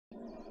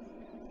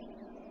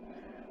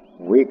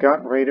We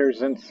got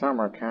raiders in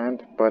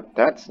Samarkand, but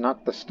that's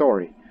not the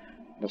story.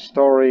 The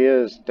story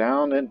is,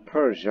 down in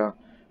Persia,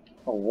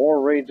 a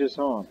war rages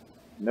on.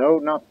 No,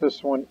 not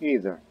this one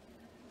either.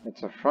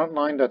 It's a front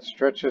line that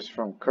stretches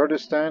from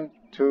Kurdistan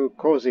to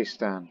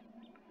Khuzestan.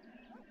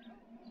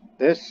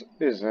 This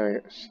is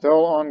a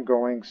still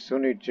ongoing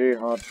Sunni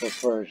jihad for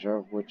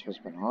Persia, which has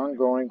been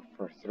ongoing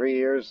for 3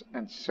 years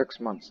and 6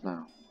 months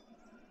now.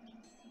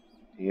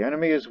 The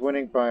enemy is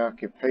winning by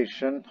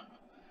occupation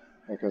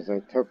because they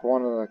took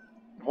one of the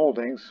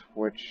holdings,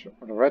 which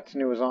the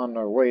retinue is on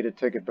their way to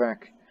take it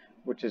back,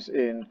 which is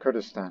in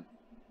Kurdistan.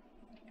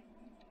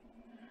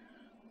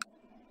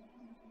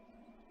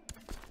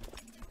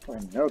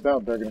 And no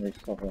doubt they're going to be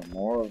suffering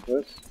more of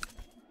this,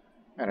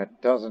 and it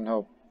doesn't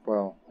help.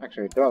 Well,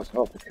 actually it does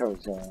help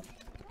because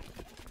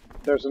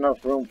there's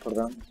enough room for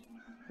them,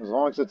 as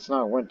long as it's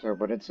not winter,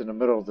 but it's in the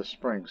middle of the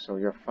spring, so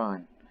you're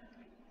fine.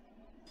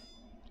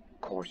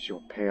 Of course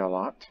you'll pay a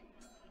lot,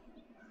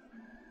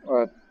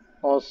 but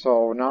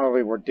also, not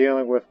only we're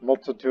dealing with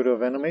multitude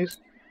of enemies,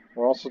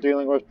 we're also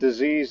dealing with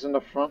disease in the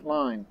front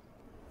line,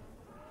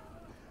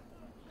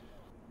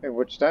 in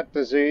which that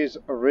disease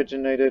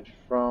originated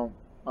from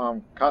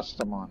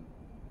Kastamon,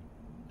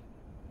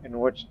 in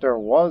which there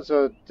was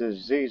a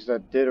disease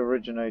that did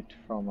originate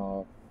from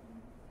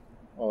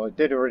well, it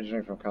did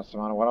originate from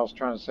Kastamon. What I was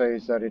trying to say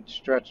is that it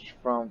stretched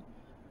from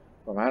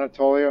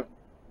Anatolia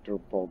to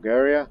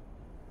Bulgaria,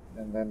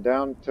 and then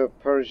down to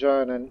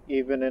Persia, and then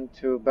even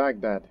into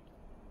Baghdad.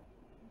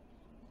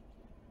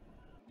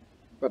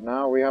 But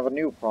now we have a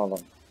new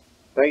problem.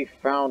 They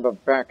found a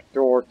back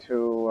door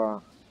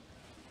to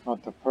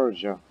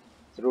Persia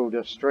through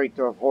the Strait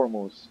of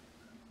Hormuz.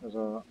 There's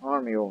an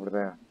army over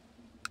there.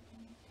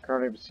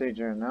 Currently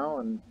besieging now,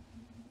 and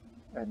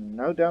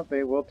no doubt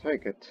they will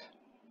take it.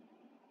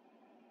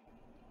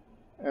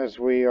 As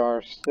we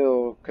are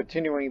still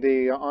continuing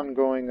the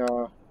ongoing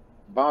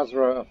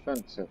Basra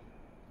offensive.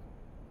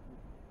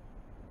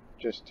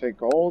 Just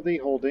take all the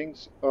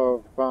holdings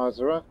of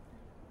Basra,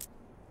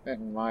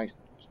 and my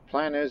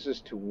plan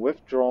is to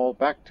withdraw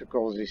back to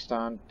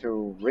Khuzestan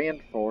to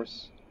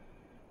reinforce.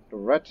 The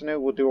retinue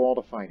will do all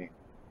the fighting,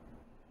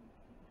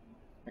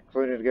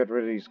 including to get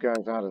rid of these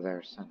guys out of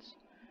there, since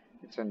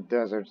it's in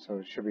desert, so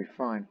it should be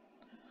fine.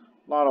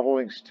 A lot of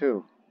holdings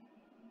too.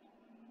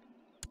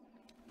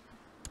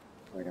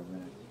 Wait a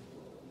minute,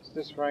 is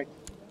this right?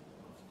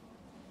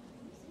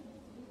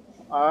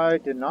 I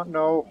did not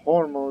know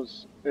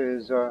Hormuz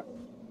is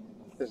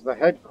the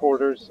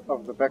headquarters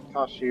of the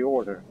Bektashi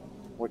order,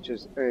 which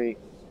is a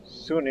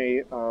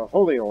Sunni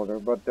holy order,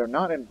 but they're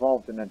not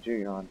involved in a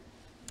jihad.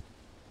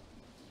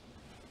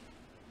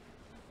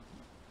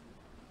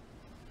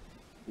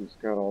 He's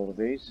got all of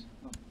these.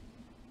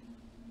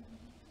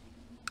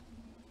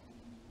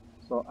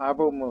 So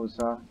Abu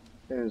Musa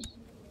is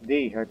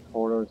the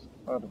headquarters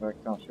of the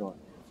Bektashi order.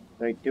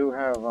 They do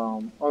have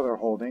other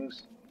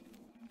holdings.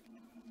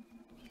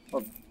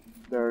 But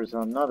there's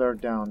another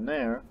down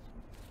there.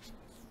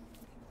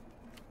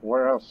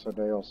 Where else are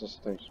they also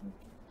stationed?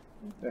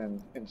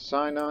 And in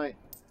Sinai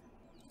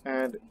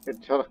and in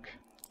Tilk.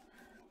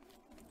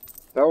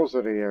 Those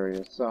are the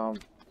areas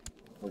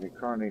where they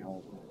currently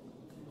hold them.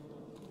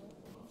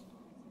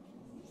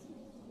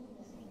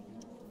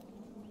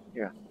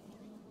 Yeah.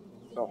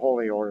 The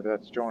holy order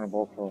that's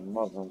joinable for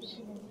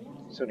Muslims,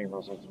 Sunni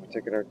Muslims in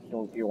particular,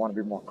 if you want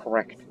to be more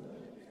correct.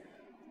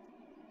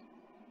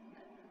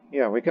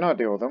 Yeah, we cannot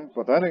deal with them,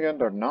 but then again,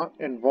 they're not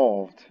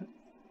involved.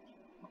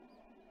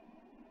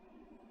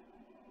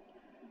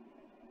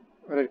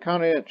 But it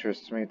kind of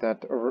interests me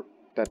that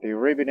the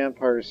Arabian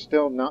Empire is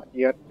still not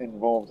yet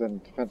involved in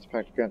defense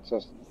pact against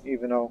us,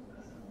 even though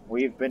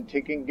we've been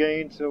taking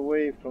gains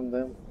away from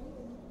them.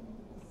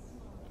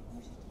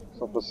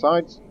 So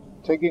besides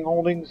taking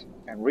holdings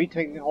and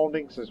retaking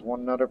holdings is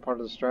one other part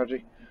of the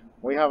strategy,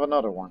 we have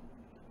another one.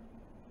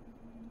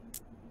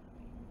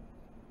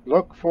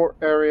 Look for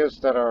areas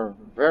that are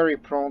very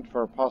prone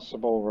for a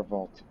possible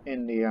revolt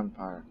in the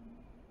Empire.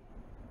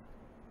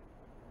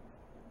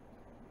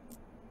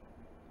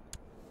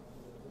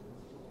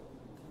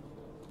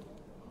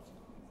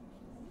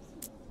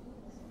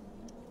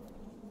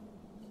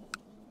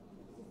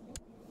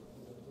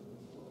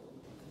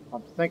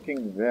 I'm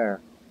thinking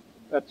there.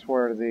 That's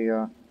where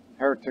the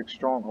heretic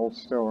stronghold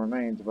still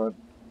remains, but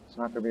it's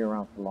not going to be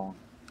around for long.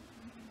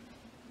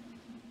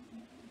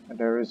 And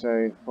there is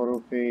a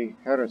Hurufi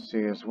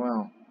heresy as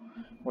well,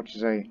 which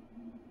is a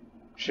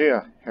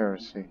Shia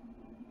heresy.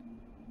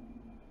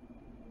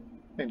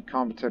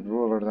 Incompetent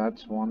ruler,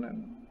 that's one,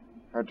 and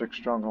heretic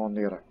stronghold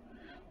the other.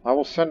 I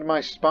will send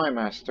my spy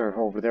master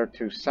over there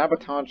to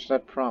sabotage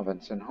that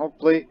province, and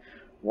hopefully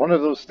one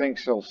of those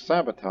things he'll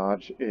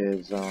sabotage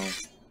is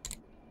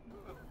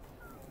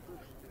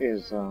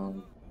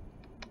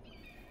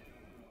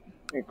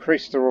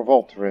increase the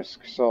revolt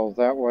risk, so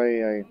that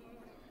way a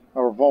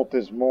revolt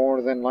is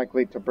more than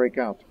likely to break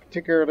out,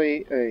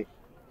 particularly a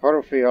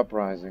Hurufi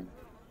uprising.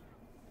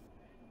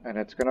 And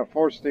it's going to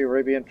force the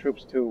Arabian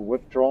troops to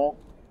withdraw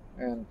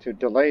and to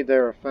delay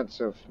their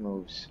offensive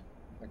moves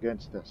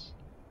against us.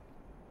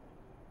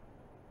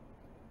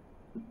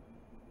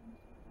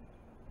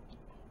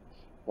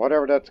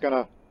 whatever that's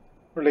gonna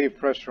relieve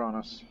pressure on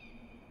us.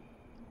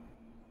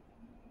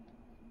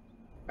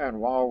 And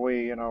while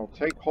we, you know,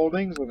 take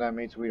holdings, and that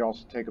means we'd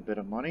also take a bit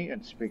of money.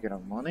 And speaking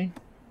of money,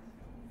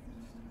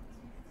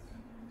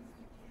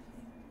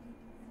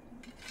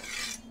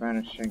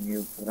 banishing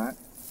you for that.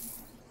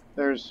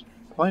 There's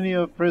plenty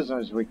of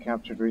prisoners we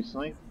captured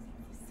recently,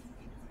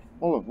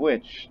 all of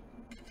which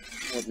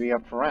would be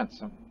up for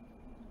ransom.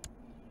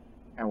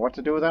 And what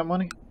to do with that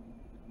money?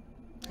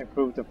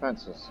 Improve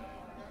defenses.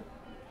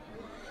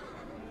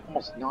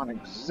 Almost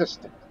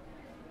non-existent.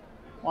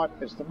 What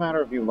is the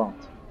matter with you lot?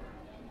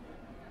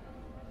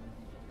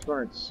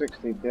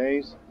 260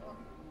 days.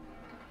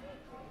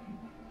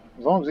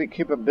 As long as we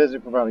keep them busy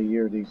for about a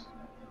year, these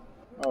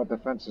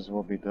defenses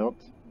will be built.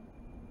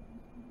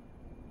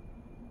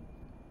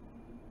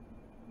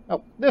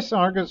 Oh, this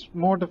arc is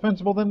more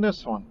defensible than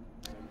this one.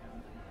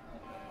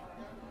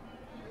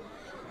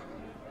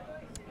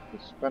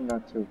 Let's spend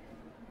that too.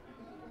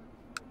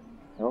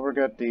 Don't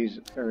forget these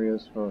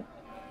areas for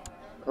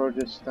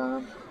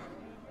Kurdistan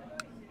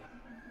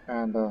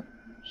and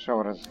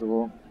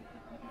Shawrazul.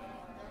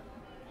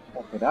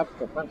 Okay, that's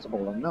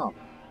defensible enough.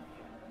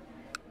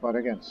 But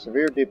again,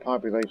 severe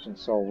depopulation,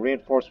 so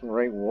reinforcement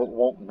rate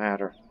won't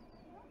matter.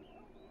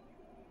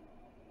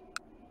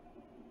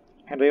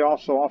 And they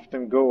also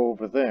often go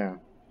over there.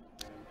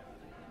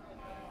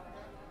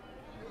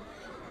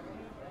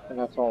 And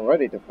that's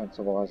already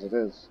defensible as it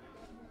is.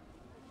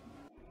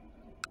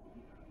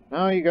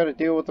 Now you gotta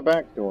deal with the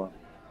back door,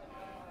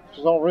 which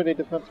is already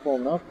defensible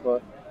enough,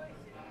 but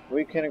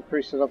we can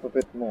increase it up a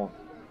bit more.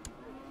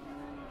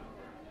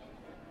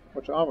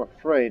 Which I'm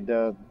afraid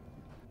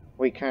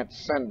we can't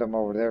send them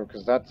over there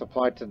because that's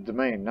applied to the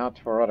domain, not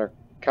for other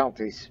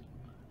counties.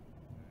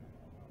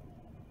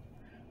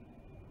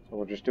 So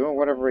we're just doing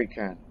whatever we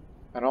can.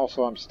 And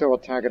also I'm still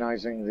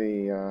antagonizing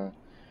the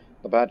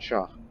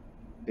Badshah.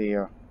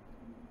 The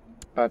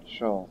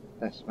Badshah,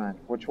 yes man,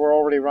 which were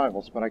already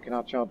rivals, but I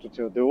cannot challenge it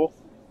to a duel.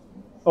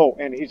 Oh,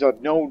 and he's a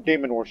no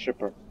demon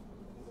worshipper.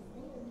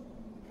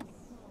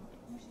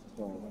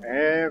 So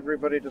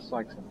everybody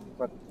dislikes him.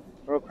 But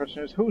the real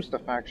question is, who's the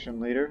faction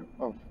leader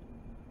of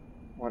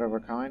whatever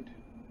kind?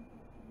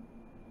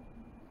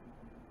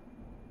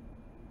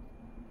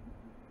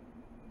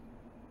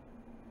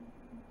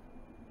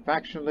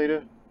 Faction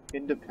leader,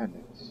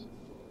 independence.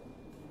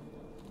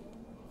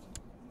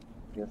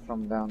 You're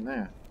from down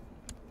there.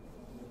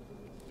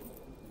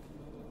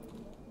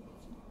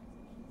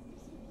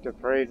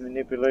 Depraved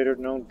manipulator,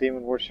 known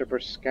demon worshipper,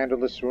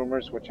 scandalous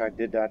rumors, which I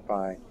did that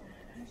by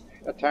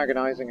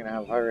antagonizing and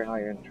have higher and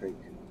higher intrigue.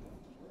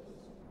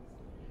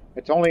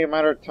 It's only a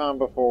matter of time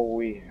before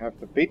we have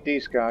to beat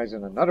these guys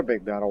in another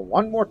big battle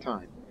one more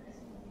time.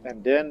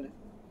 And then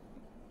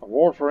a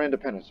war for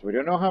independence. We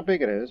don't know how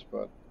big it is,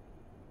 but...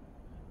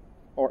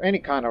 or any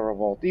kind of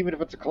revolt, even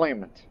if it's a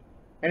claimant.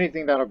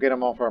 Anything that'll get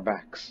them off our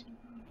backs.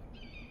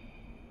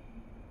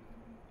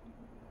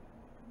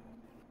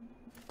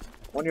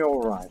 When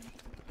you'll arrive.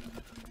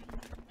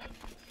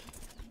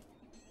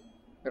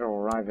 It'll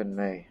arrive in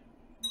May.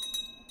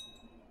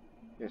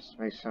 Yes,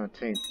 May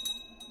 17th.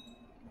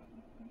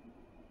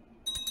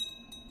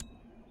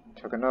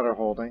 Took another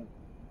holding.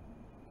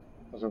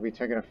 Because we'll be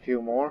taking a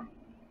few more.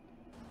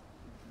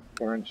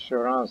 They're in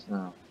Shiraz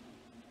now.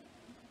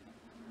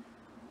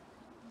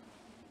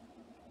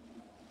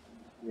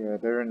 Yeah,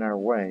 they're in their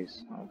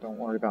ways. Oh, don't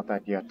worry about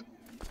that yet.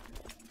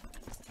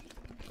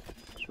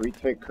 Let's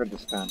retake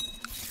Kurdistan.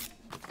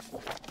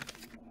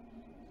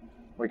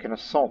 We can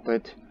assault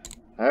it.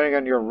 Adding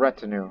on your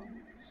retinue.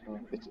 So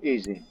it's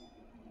easy.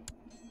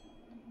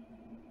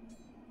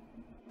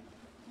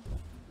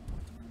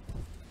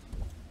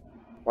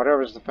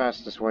 Whatever's the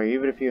fastest way,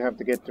 even if you have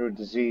to get through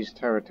diseased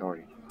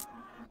territory.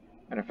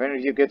 And if any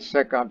of you get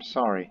sick, I'm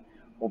sorry.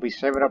 We'll be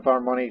saving up our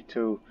money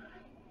to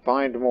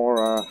find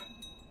more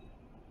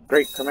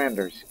great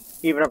commanders.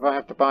 Even if I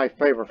have to buy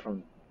favor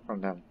from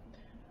them.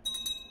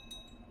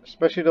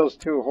 Especially those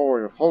two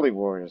holy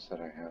warriors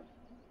that I have.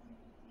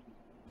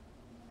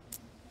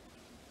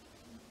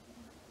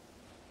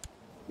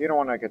 You don't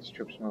want to get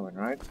troops moving,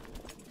 right?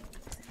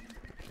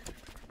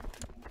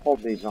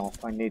 Hold these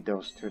off. I need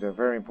those two. They're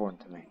very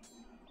important to me.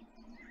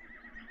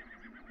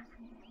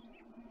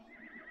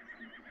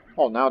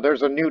 Oh, now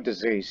there's a new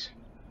disease.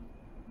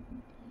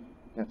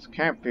 That's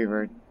camp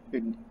fever.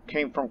 It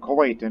came from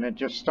Kuwait and it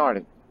just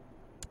started.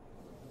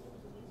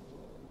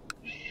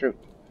 Shoot.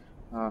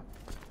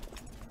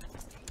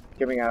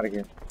 Get me out of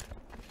here.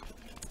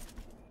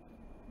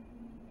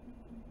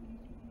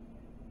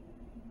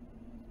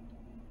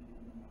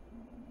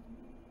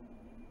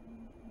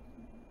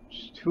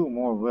 Just two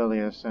more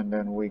Willius and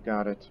then we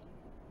got it.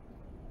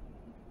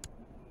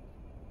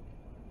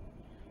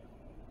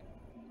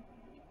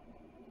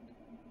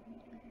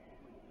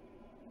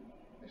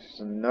 This is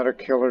another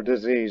killer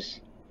disease.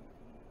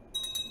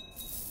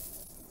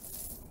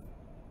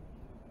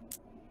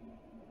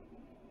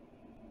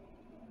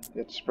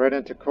 It spread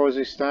into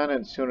Khuzestan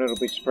and soon it'll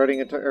be spreading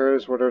into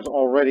areas where there's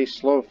already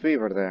slow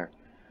fever there.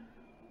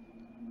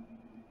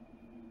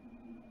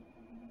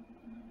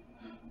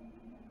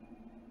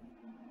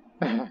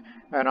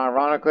 And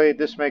ironically,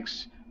 this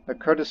makes the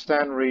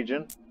Kurdistan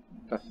region,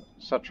 the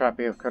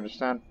satrapy of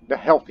Kurdistan, the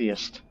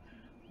healthiest,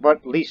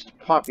 but least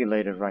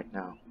populated right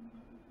now.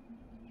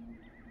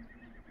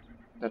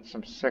 That's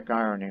some sick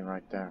irony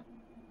right there.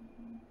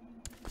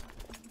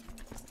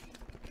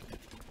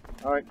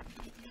 Alright.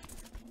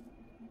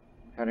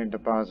 Heading to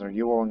Basra.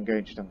 You will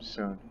engage them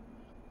soon.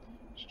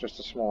 It's just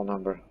a small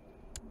number.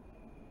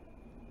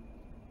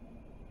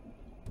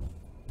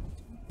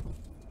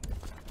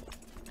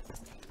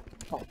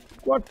 Oh,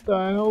 what the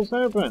hell's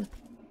happened?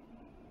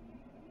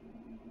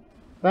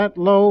 That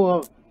low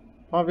of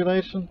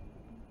population?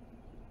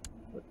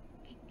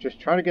 Just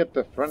try to get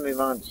the friendly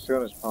lines as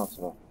soon as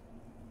possible.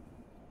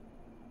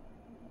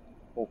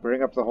 We'll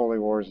bring up the Holy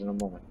Wars in a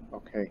moment.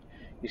 Okay,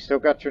 you still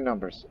got your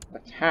numbers.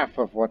 That's half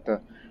of what the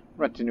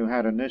retinue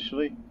had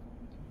initially.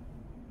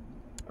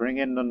 Bring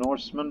in the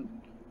Norseman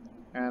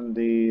and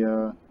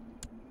the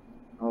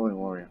Holy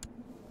Warrior.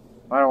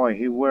 By the way,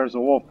 he wears a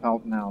wolf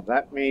pelt now.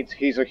 That means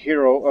he's a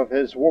hero of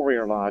his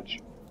warrior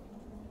lodge.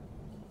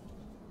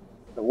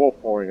 The Wolf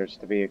Warriors,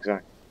 to be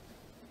exact.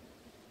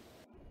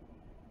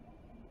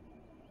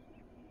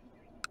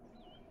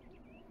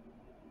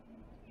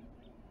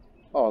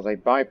 Oh, they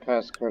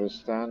bypassed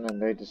Kurdistan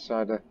and they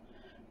decide to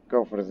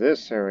go for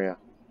this area.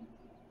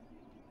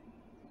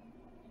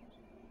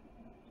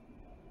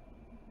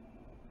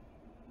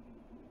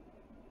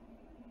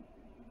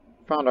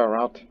 Found our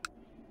route.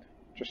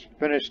 Just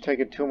finish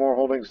taking 2 more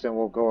holdings, then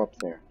we'll go up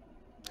there.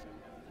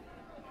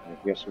 I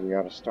guess we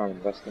ought to start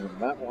investing in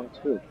that one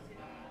too.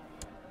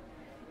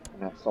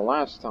 And that's the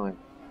last time.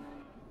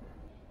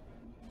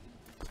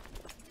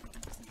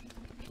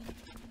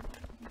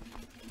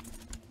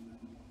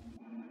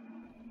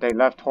 They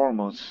left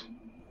Hormuz.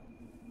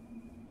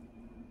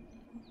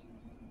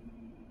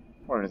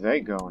 Where are they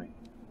going?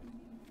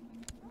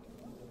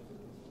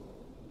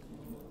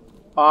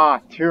 Ah,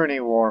 tyranny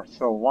war.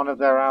 So one of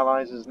their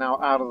allies is now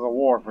out of the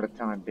war for the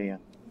time being.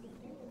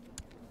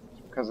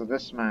 It's because of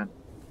this man.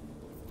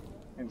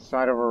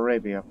 Inside of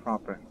Arabia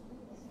proper.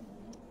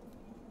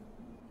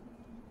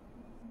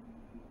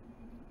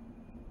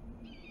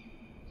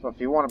 So if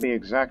you want to be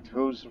exact,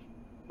 who's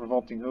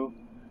revolting who?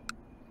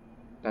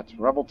 That's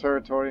rebel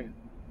territory.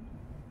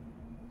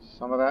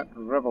 Some of that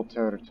rebel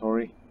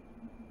territory.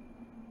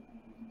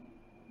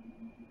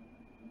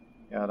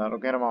 Yeah, that'll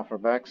get them off our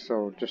backs,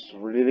 so just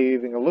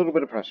relieving a little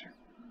bit of pressure.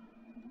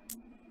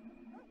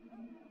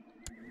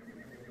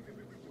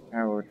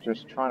 And we're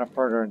just trying to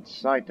further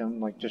incite him,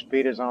 like just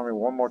beat his army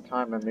one more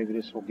time, and maybe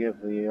this will give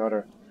the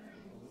other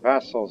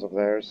vassals of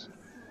theirs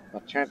a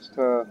chance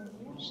to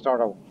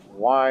start a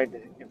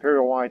wide,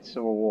 imperial-wide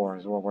civil war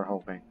is what we're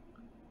hoping.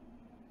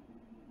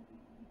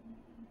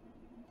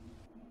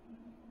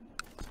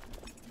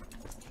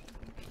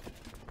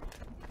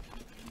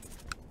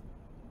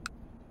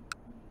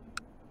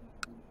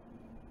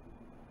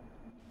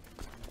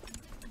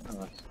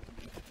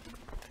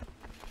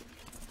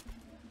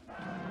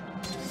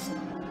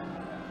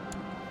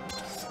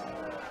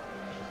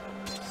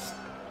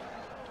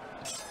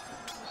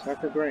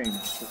 Sack of grain,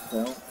 just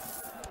sell.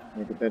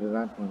 Make a bit of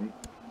that money.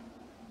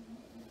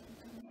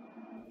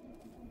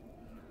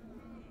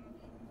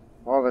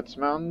 All it's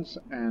mountains,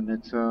 and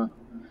it's a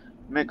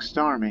mixed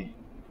army.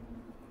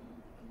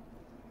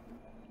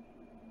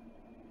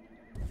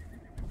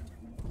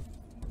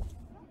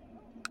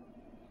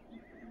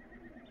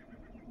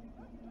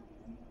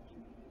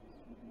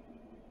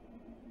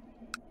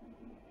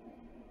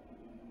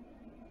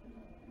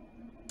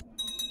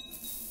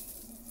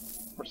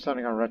 We're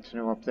sending our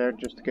retinue up there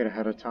just to get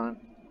ahead of time.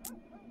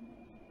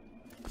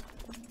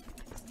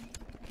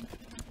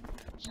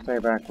 Stay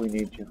back, we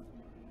need you.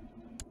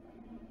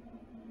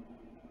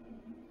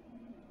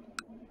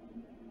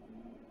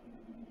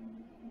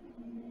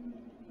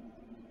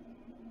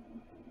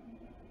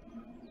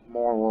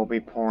 More will be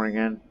pouring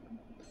in.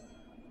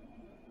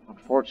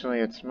 Unfortunately,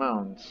 it's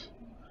mountains.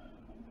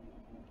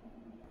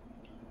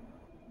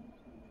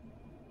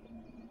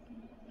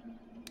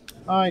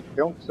 I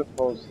don't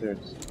suppose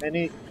there's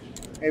any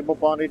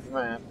able-bodied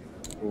man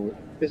who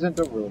isn't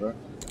a ruler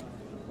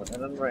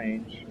within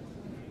range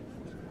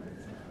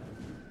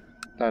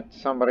that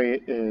somebody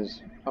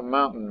is a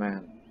mountain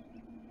man.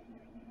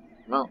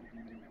 Mountain.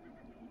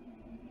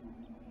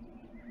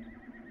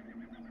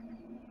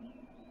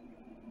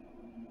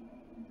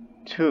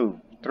 Two,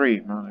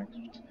 three mountain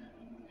experts.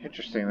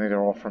 Interestingly,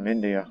 they're all from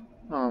India.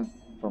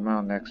 For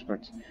mountain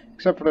experts.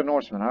 Except for the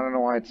Norseman. I don't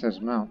know why it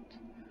says mount.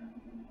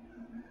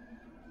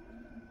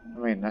 I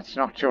mean, that's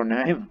not your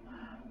name.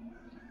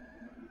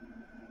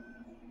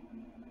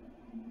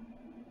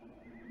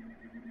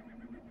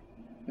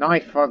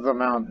 Knife of the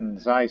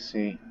mountains, I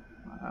see.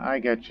 I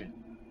get you.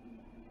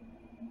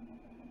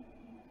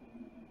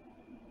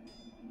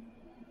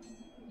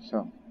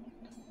 So,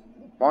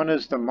 one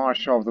is the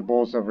Marshal of the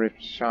Bulls of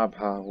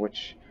Rishabha,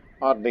 which,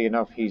 oddly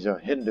enough, he's a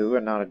Hindu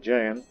and not a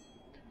Jain.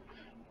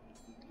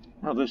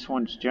 Well, this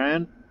one's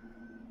Jain.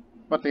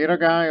 But the other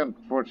guy,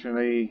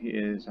 unfortunately,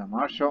 is a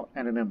Marshal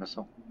and an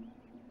imbecile.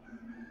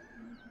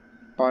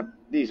 But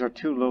these are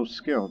too low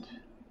skilled.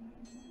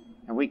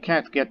 And we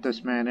can't get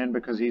this man in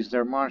because he's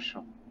their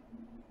marshal.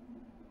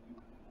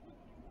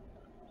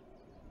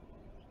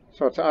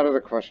 So it's out of the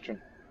question.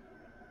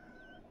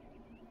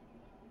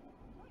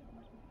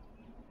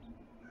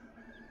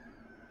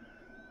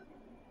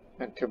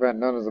 And too bad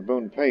none of the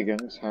Boon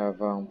Pagans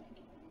have, you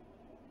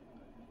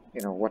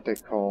know, what they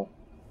call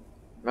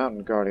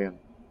Mountain Guardian.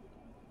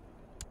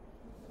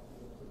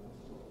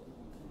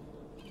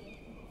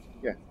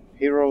 Yeah,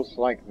 heroes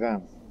like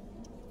them.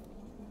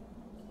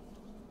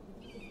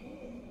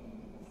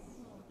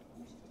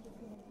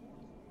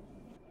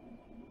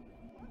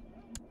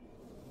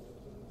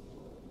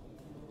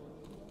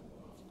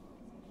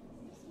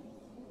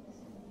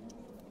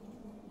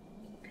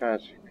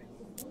 Catch.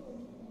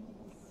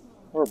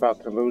 We're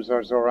about to lose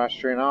our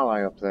Zoroastrian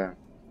ally up there.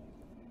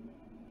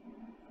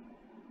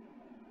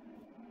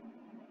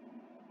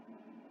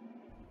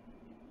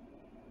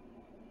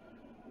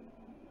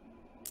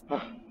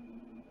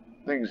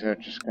 Things here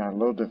just got a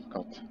little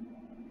difficult.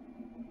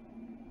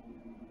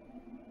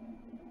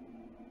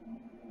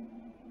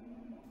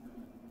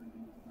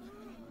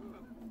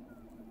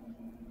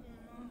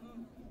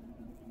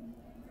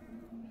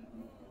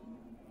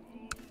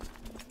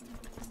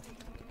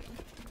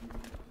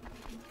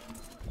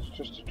 It's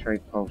just a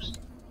trade post.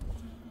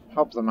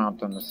 Help them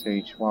out on the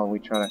siege while we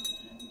try to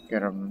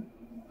get our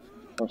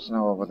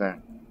personnel over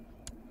there.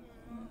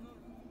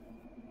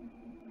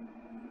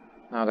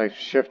 Now they've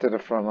shifted the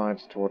front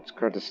lines towards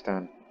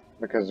Kurdistan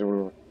because we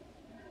were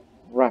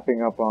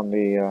wrapping up on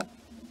the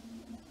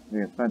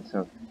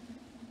offensive.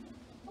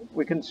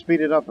 We can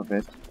speed it up a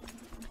bit.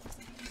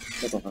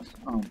 Look at us.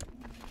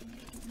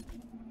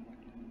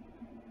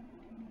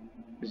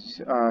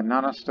 Is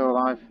Nana still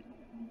alive?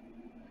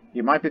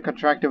 You might be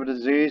contracted with a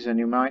disease and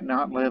you might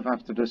not live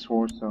after this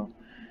war, so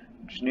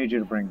I just need you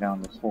to bring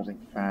down this holding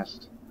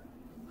fast.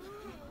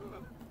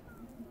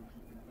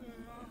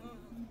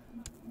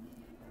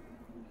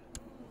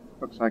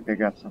 Looks like they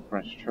got some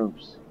fresh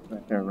troops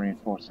that they're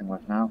reinforcing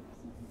with now.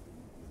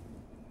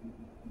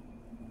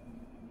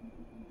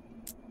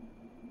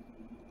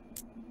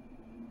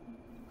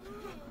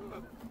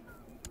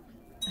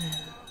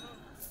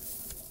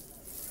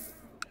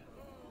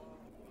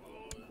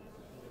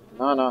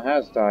 Nana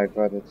has died,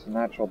 but it's a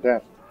natural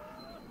death.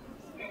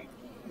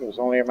 It was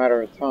only a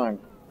matter of time.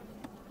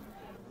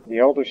 The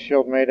Elder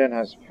Shield Maiden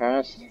has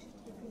passed.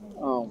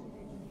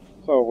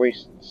 So we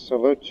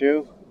salute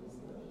you.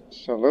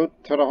 Salute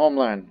to the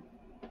homeland.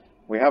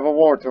 We have a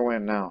war to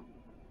win now.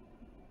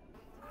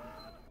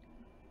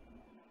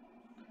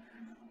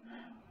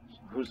 So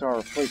who's our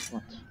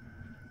replacement?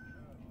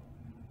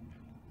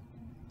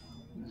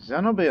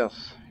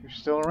 Zenobius, you're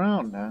still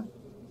around, man.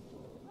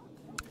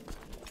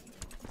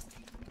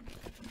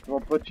 We'll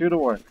put you to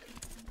work.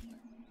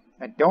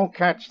 And don't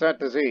catch that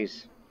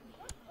disease.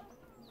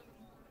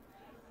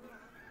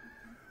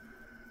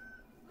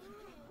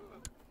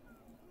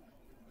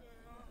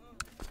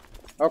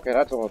 Okay,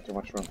 that's a little too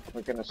much room.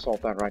 We can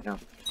assault that right now.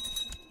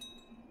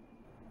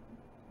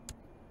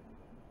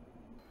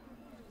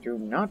 Do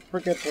not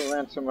forget to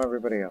ransom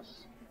everybody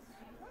else.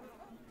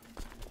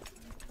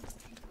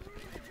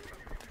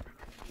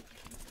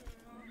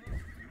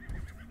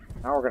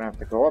 Now we're going to have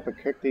to go up and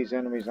kick these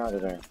enemies out of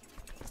there.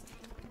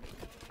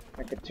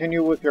 And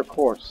continue with your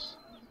course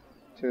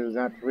to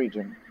that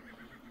region.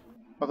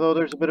 Although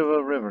there's a bit of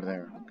a river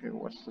there. Okay,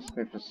 what's the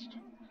safest?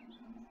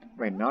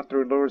 Wait, not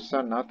through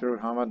Lursan, not through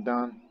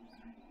Hamadan.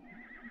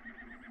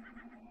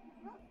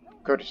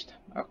 Kurdistan.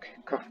 Okay,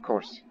 of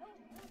course.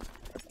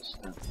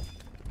 Kurdistan.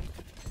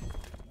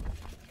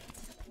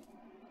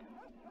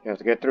 You have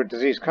to get through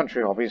diseased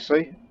country,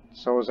 obviously.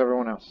 So is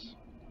everyone else.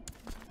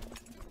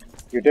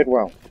 You did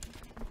well.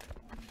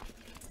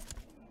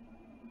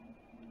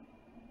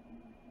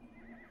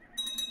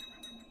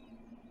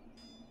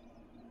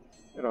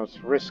 You know, it's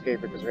risky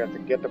because we have to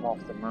get them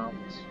off the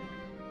mountains.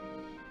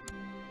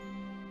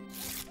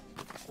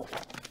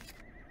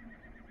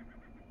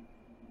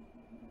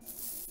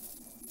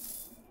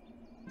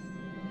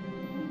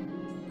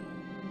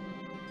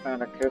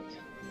 Anakit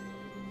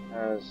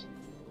has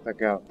the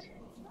gout.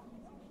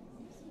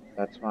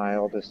 That's my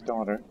eldest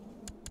daughter.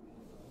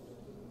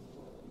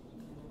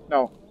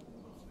 No.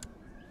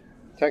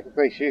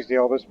 Technically she's the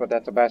oldest, but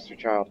that's a bastard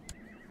child.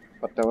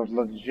 But the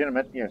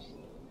legitimate, yes.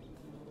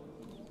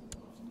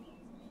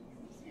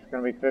 She's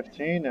gonna be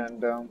 15,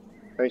 and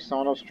based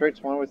on those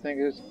traits, one would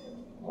think is,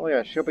 oh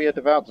yeah, she'll be a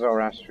devout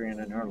Zoroastrian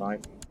in her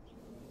life.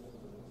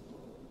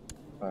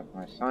 But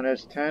my son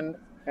is 10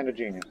 and a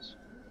genius.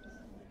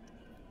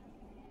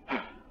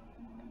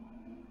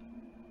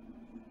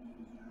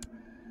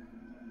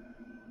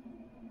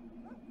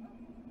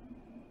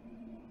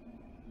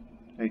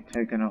 They've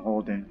taken a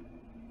holding.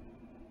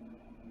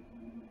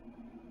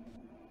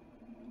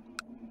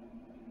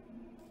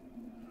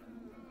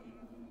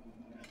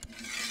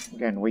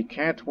 Again, we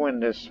can't win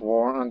this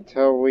war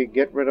until we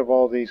get rid of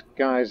all these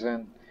guys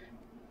in.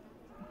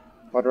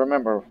 But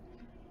remember,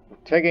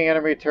 taking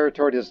enemy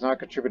territory does not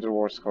contribute to the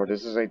war score.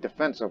 This is a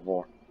defensive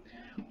war.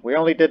 We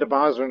only did the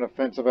Basran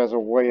offensive as a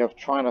way of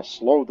trying to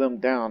slow them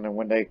down, and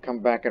when they come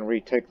back and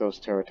retake those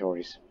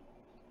territories.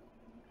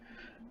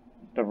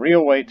 The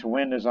real way to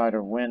win is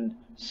either win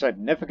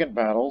significant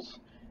battles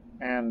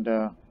and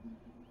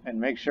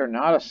make sure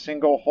not a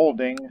single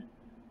holding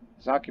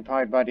is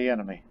occupied by the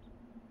enemy.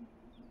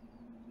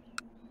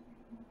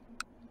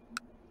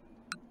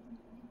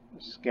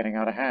 This is getting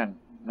out of hand.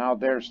 Now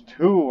there's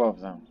two of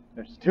them.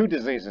 There's two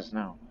diseases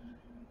now.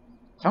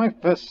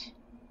 Typhus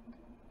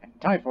and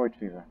typhoid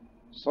fever.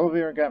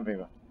 Severe and gum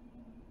fever.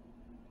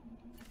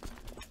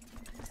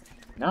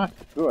 Not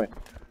good.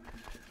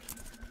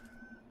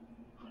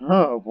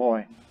 Oh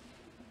boy.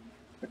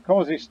 The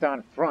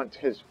Khuzestan front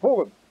is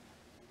full of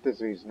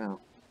disease now.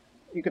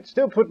 You could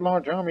still put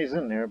large armies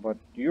in there, but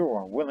you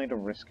are willing to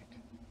risk it.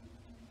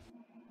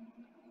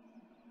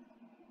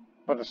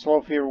 But the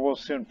slow fever will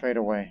soon fade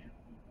away.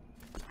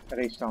 At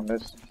least on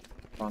this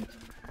front.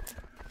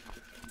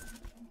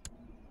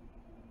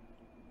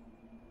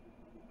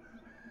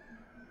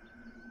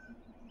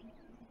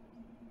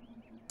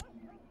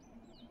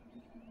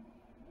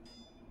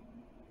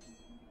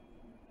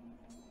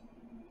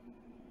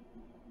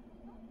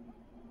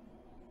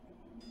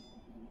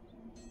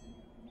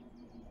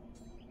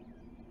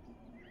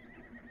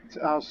 It's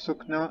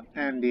Al-Sukna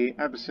and the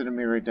Abbasid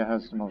Emirate that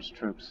has the most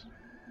troops.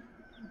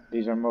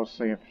 These are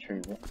mostly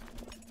infantry, but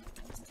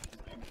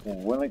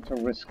we're willing to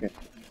risk it.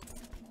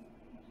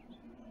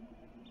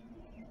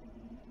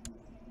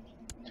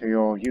 To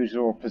your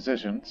usual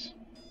positions.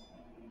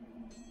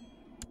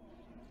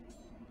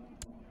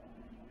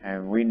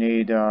 And we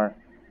need our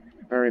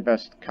very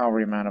best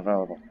cavalryman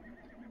available.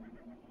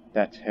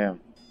 That's him.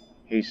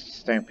 He's the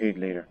stampede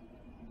leader.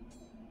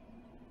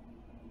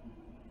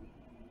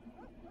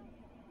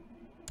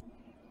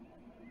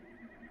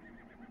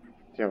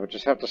 Yeah, we'll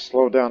just have to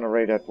slow down the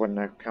rate at when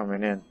they're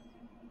coming in.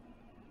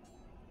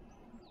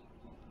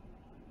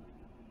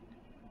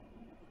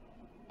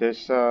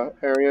 This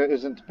area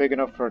isn't big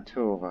enough for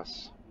two of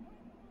us.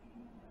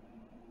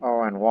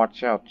 Oh, and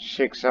watch out,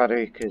 Sheikh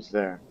Sadiq is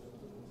there.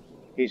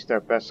 He's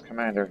their best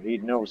commander. He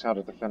knows how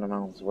to defend the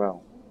mountains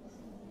well.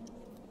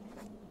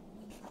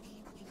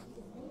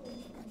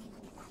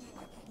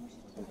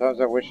 Sometimes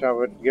I wish I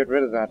would get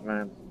rid of that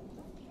man.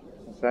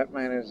 Because that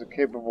man is a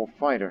capable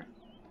fighter.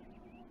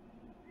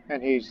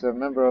 And he's a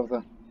member of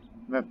the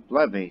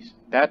Mevlevis.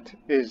 That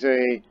is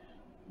a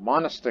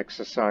monastic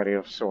society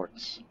of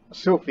sorts. A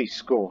Sufi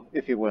school,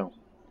 if you will.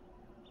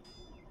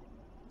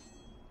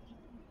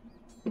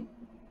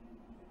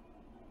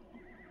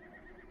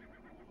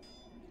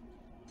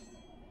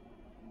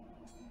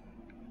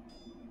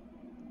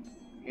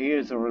 He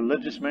is a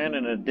religious man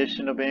in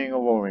addition to being a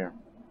warrior.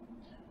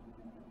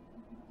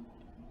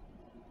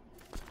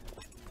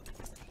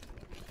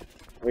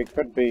 We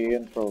could be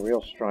in for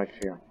real strife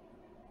here.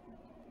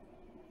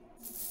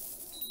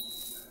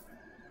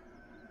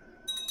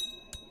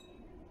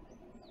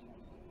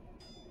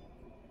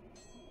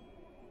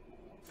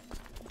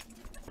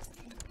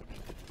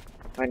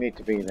 I need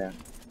to be there.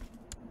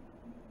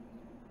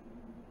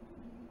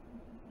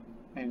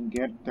 And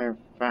get there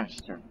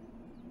faster.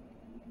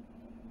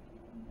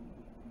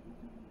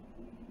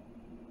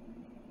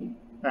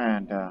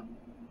 And,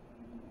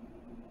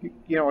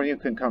 you know what you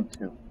can come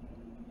to.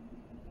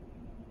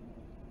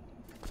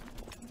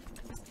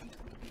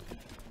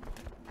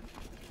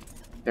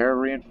 They're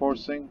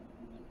reinforcing,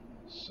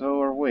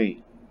 so are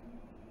we.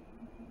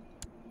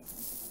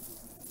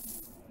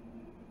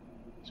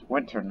 It's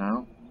winter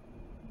now.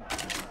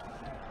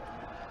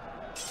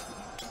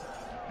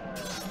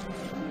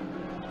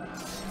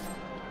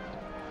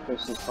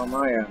 This is from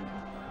my end.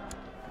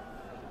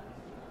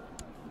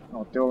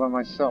 I'll deal it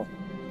myself.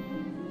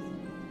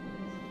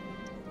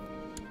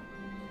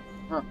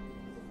 Huh.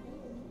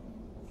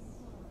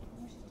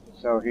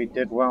 So he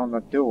did well in the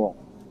duel.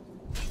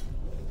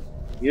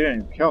 You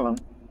didn't kill him.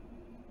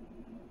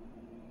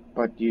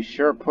 But you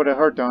sure put a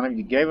hurt on him.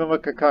 You gave him a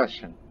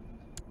concussion.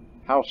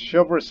 How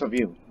chivalrous of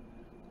you.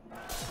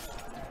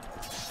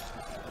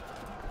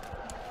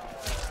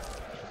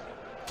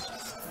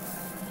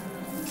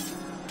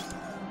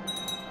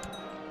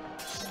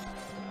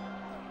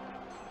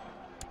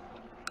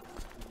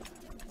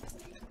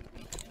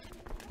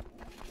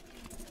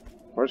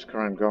 Where's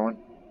crime going?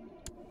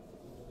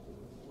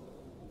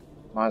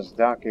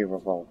 Mazdaki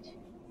revolt.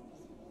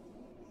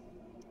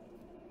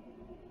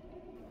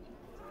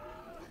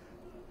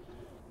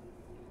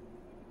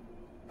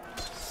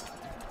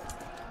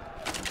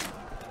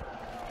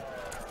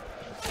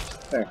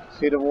 There,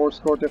 see the war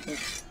score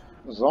difference?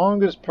 As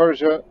long as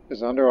Persia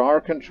is under our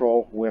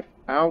control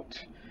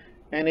without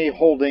any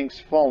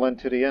holdings fallen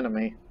to the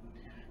enemy,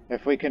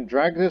 if we can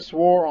drag this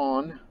war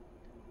on,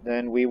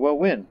 then we will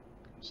win.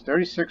 It's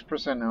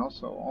 36% now,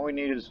 so all we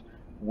need is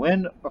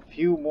win a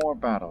few more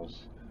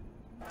battles.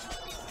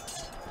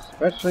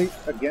 Especially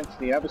against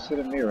the Abbasid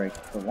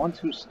Emirate, the ones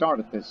who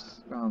started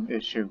this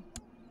issue.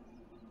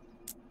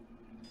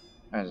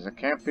 As the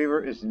camp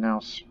fever is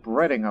now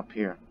spreading up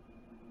here.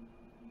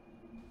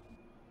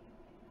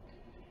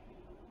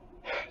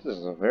 This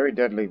is a very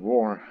deadly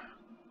war.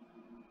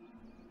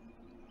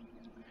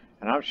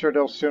 And I'm sure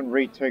they'll soon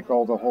retake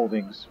all the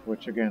holdings,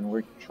 which again,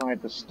 we're trying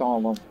to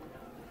stall them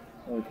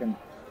so we can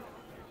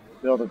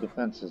build the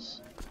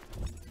defenses.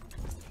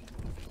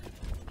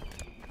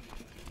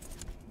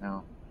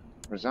 Now,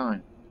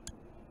 resign.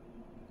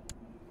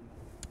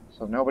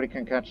 So nobody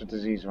can catch a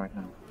disease right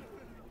now.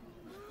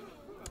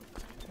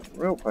 So the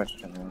real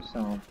question is,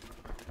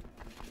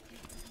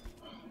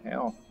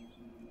 hell,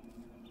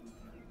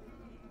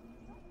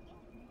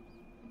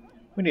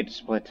 we need to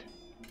split.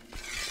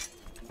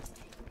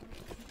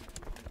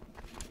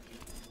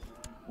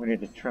 We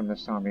need to trim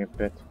this army a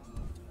bit.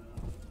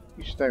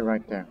 You stay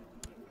right there.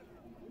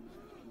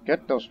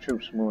 Get those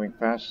troops moving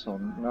fast so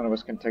none of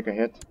us can take a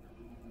hit.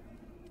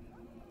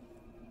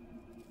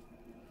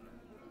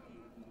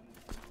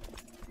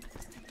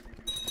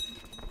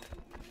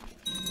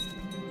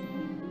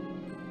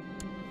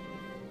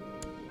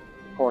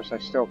 Of course, I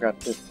still got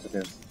this to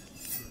do.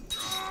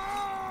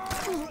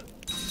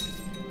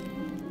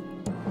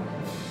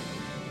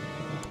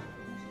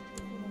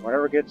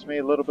 Whatever gets me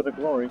a little bit of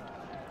glory,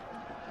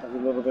 every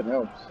little bit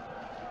helps.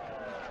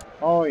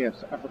 Oh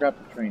yes, I forgot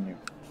to train you.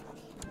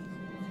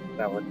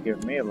 That would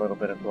give me a little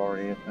bit of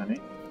glory, if any.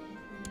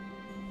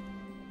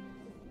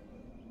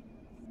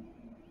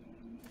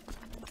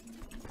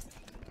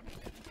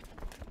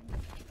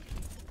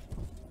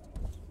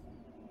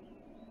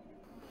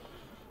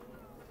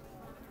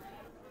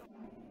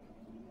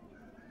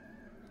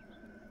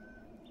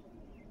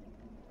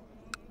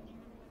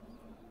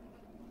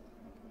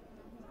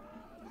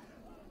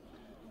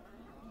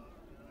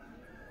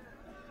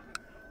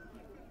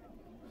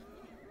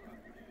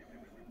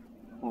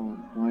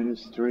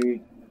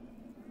 -3.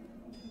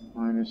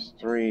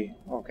 -3.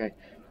 Okay.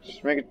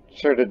 Just making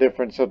sure the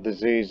difference of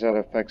disease that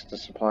affects the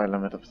supply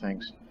limit of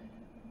things.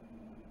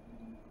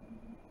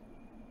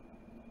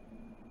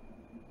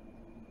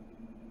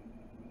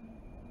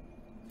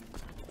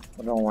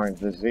 But don't worry,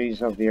 the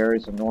disease of the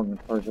areas of northern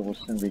Persia will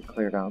soon be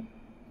cleared out.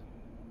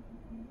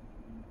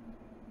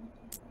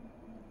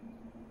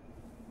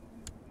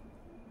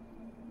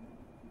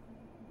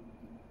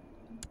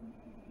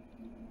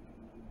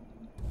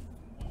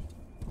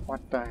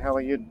 What the hell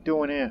are you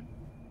doing here?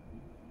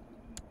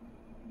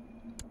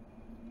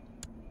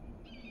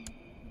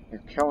 You're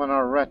killing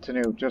our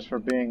retinue just for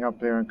being up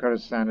there in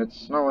Kurdistan. It's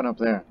snowing up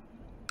there.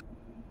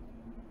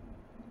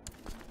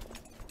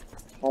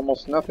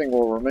 Almost nothing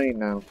will remain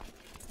now.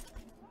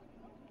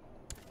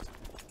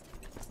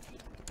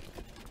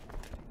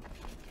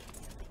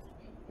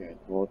 Yeah,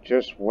 we'll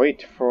just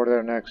wait for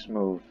their next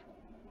move.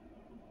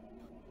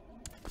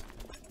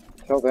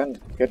 Till then,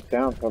 get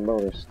down to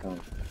Loristan.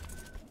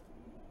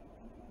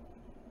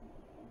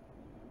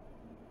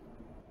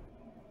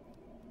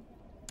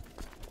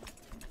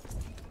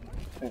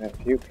 And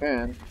if you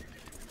can,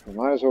 you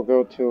might as well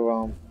go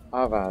to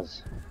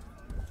Avaz.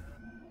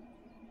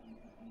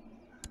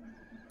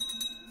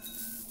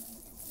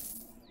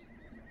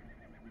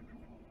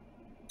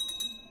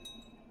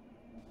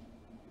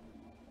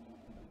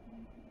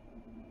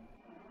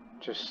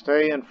 Just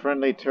stay in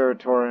friendly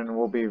territory and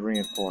we'll be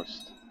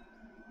reinforced.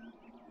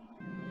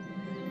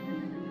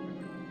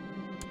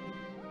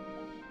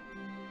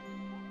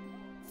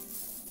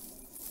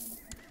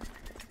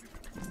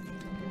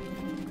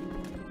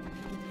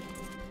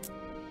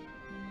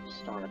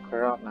 Starting to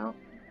clear out now.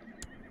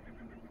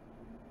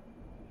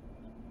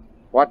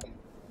 What?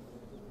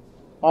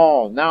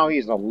 Oh, now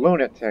he's a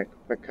lunatic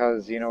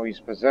because, you know, he's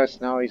possessed.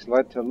 Now he's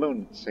led to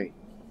lunacy,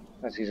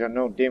 as he's a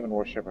known demon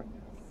worshipper.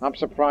 I'm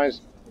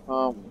surprised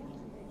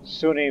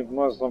Sunni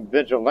Muslim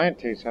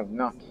vigilantes have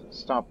not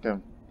stopped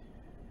him.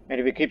 And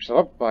if he keeps it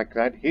up like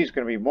that, he's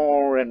going to be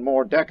more and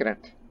more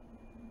decadent.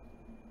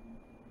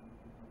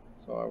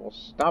 So I will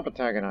stop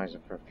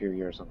antagonizing for a few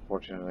years,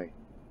 unfortunately.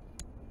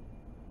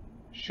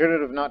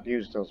 Should have not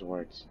used those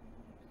words.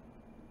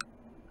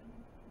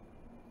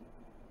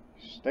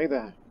 Stay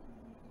there.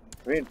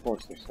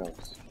 Reinforce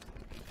yourselves.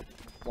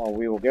 While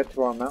we will get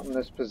to our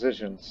mountainous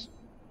positions.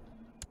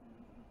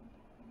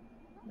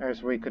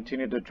 As we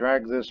continue to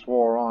drag this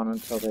war on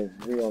until they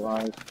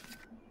realize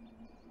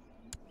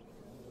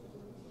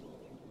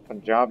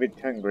Punjabi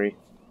Tengri.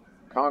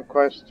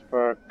 Conquest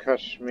for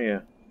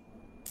Kashmir.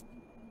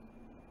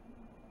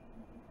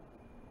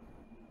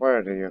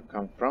 Where do you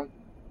come from?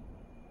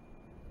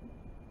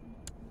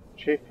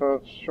 Chief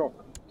of Shok.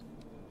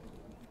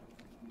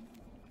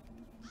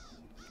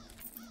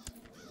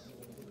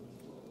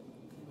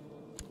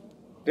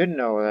 Didn't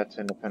know that's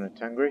independent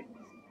Tengri.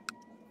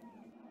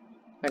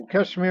 And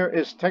Kashmir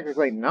is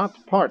technically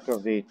not part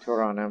of the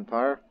Turan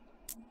Empire.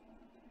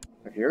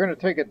 If you're going to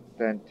take it,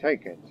 then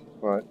take it.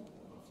 But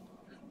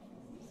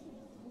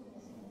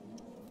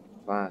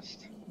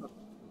last.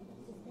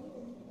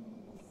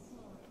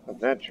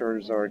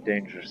 Adventurers are a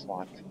dangerous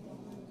lot.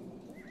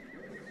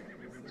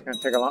 It's going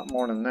to take a lot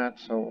more than that,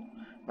 so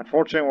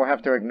unfortunately we'll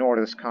have to ignore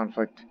this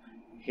conflict.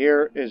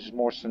 Here is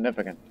more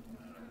significant.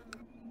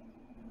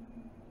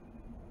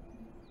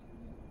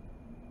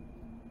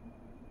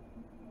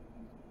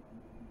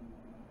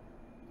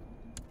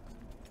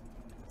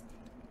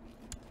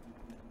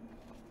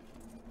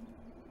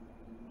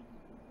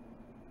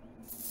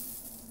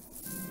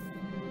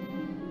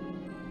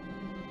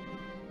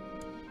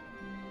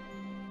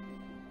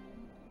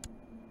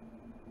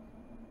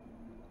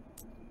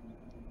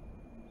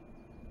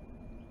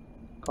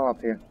 Come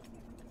up here.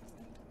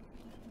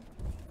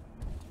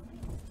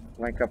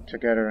 Link up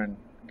together and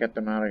get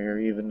them out of here,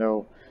 even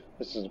though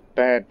this is a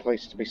bad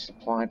place to be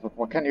supplied. But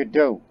what can you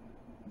do?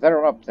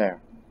 They're up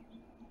there.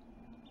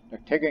 They're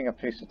taking a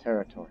piece of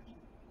territory.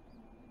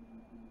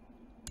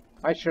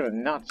 I should have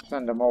not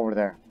sent them over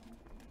there.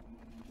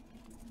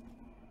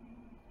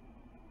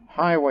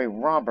 Highway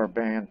robber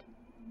band.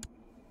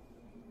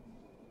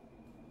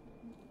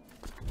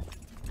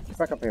 Get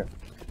back up here.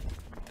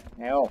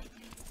 Hell.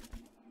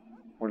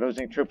 We're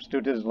losing troops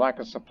due to this lack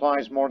of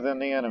supplies more than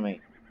the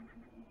enemy.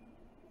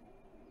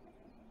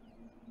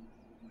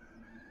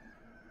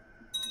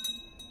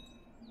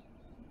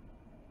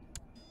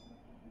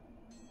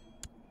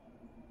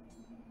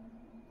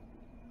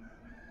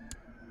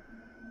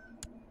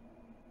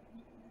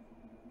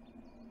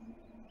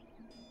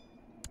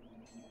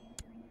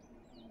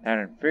 That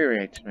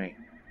infuriates me.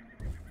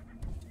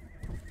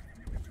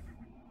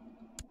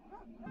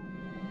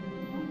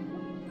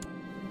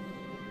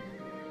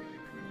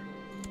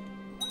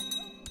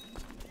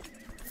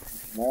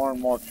 More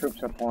and more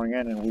troops are pouring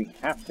in, and we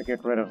have to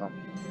get rid of them.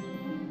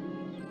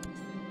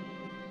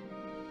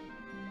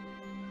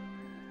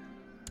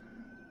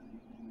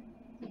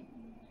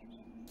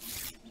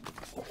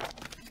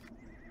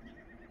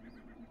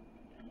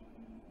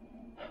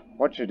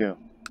 What'd you do?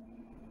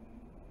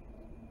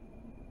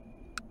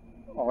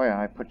 Oh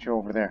yeah, I put you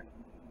over there.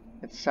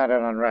 It's set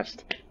at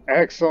unrest.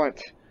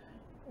 Excellent!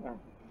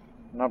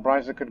 An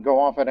uprising could go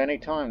off at any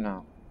time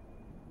now.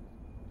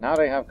 Now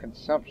they have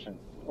consumption.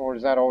 Or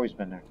has that always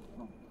been there?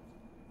 Oh.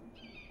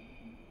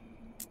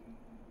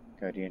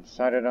 Good, you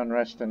incited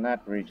unrest in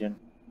that region.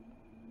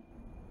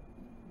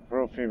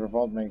 Trophy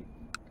revolt may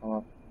come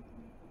up.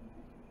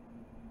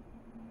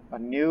 A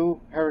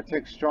new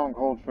heretic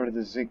stronghold for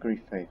the Zikri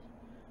faith.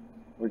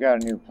 We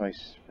got a new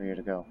place for you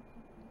to go.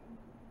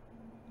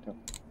 To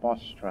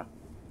Bostra.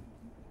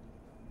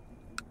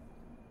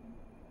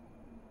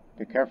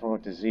 Be careful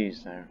with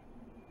disease there.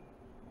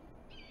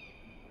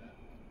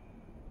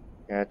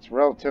 Yeah, it's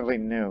relatively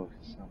new,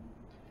 so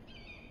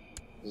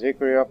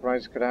Zikri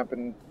uprising could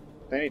happen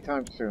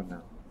anytime soon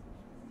now.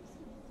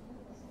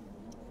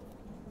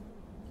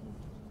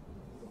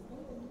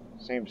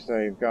 Seems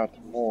they've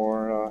got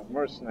more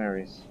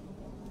mercenaries.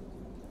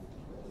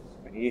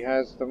 And he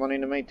has the money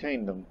to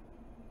maintain them.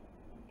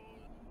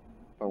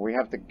 But we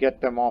have to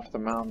get them off the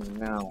mountain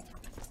now.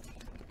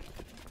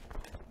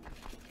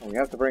 And we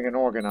have to bring an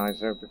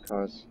organizer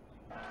because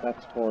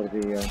that's for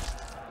the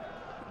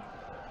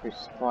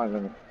supply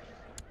limit.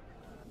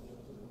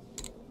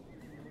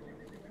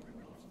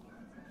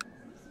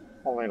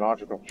 Only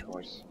logical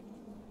choice.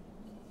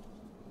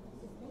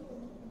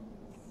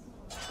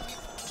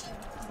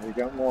 We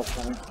got more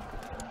coming.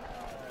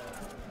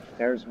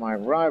 There's my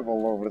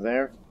rival over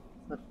there.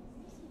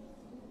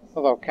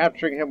 Although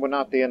capturing him was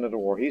not the end of the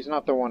war. He's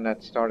not the one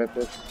that started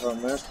this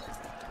mess.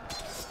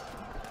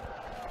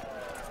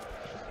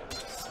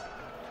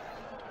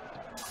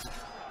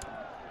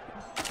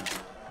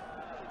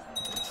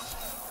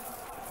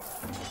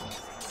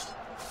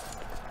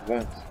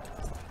 Vent.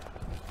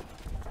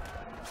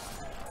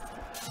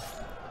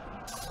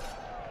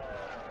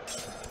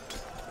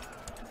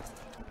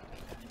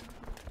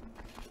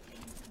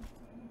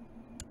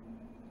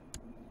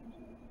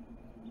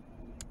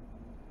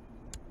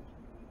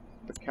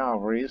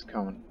 Cavalry is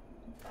coming.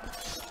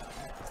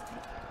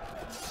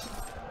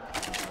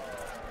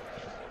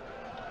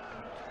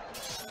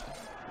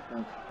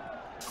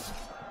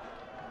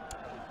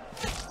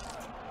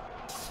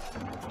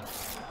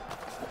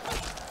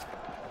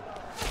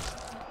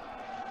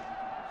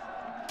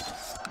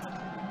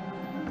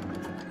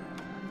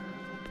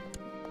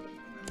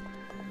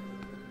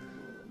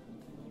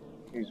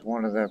 He's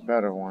one of their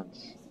better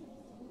ones.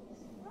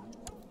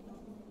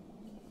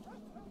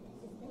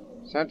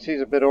 Since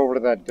he's a bit over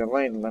that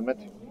delay limit,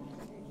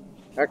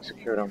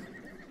 execute him.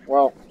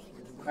 Well,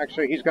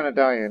 actually he's gonna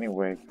die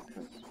anyway,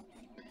 because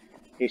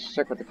he's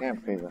sick with the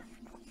camp fever.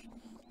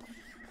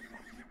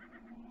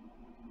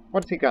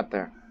 What's he got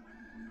there?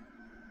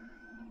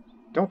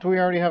 Don't we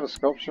already have a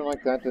sculpture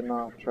like that in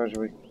our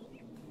treasury?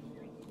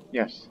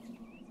 Yes.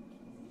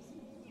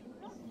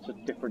 It's a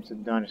difference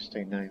in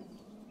dynasty name.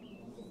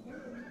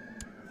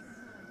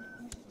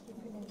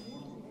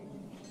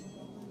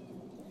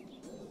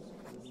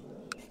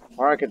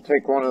 Or I could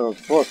take one of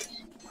those books.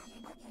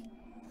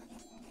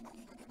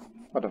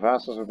 But the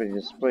vassals would be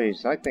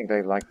displeased. I think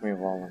they like me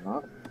well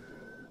enough.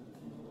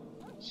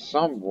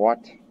 Somewhat.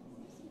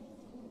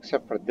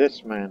 Except for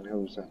this man,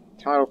 who's a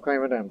title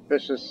claimant,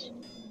 ambitious,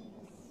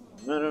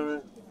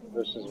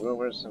 versus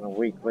rumors, and a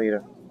weak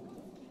leader.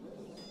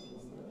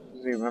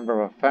 Is he a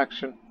member of a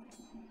faction?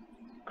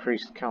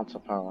 Increased council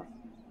power.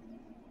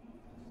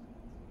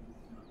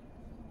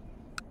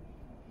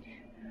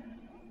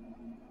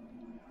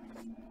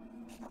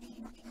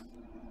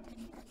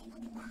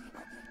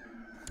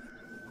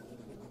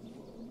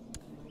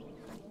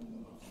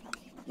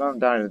 Let him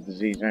die of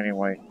disease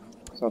anyway,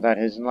 so that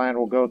his land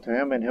will go to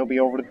him and he'll be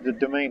over the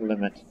domain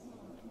limit.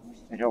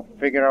 And he'll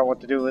figure out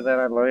what to do with that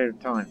at a later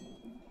time.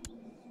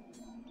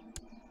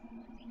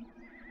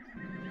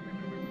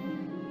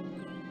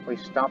 We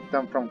stopped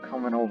them from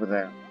coming over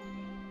there.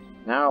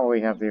 Now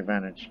we have the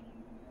advantage.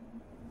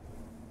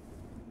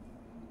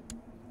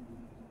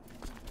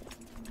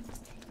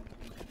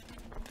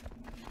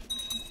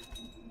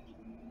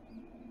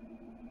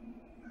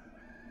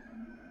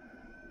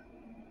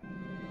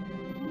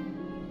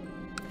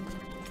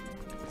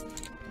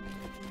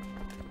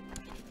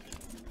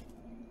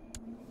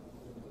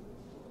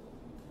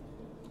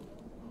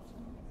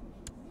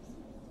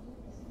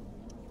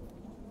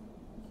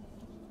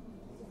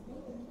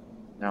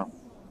 No,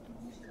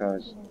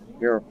 because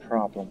you're a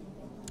problem.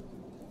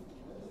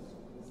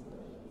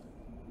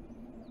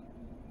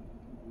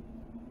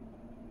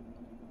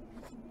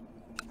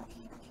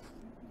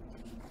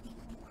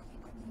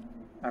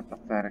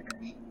 Apathetic.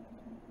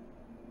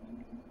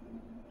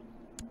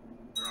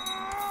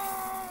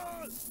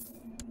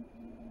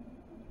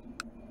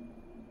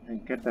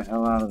 And get the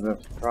hell out of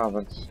this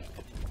province.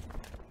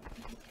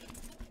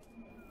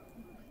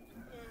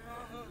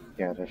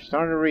 Yeah, they're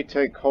starting to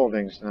retake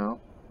holdings now.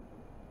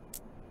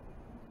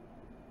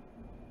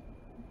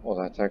 Well,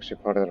 that's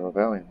actually part of the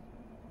rebellion.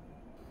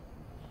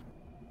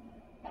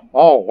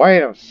 Oh,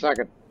 wait a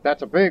second.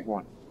 That's a big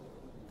one.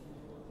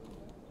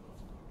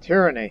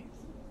 Tyranny.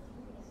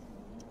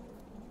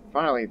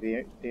 Finally,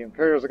 the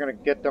Imperials are going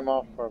to get them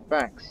off our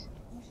backs.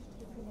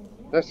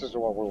 This is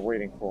what we're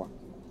waiting for.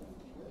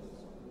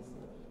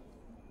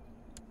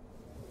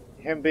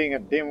 Him being a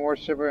demon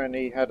worshipper, and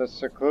he had a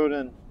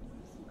secluded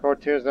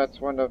courtiers. That's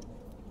when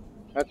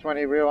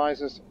he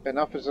realizes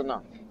enough is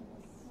enough.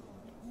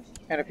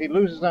 And if he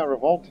loses that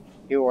revolt,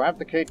 he will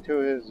abdicate to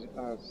his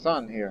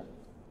son here.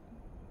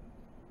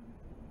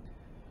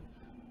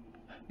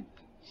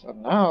 So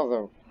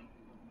now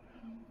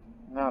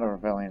the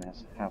rebellion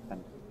has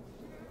happened.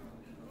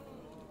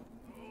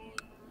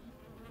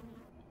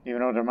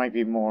 Even though there might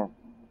be more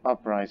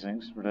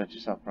uprisings,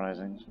 religious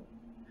uprisings,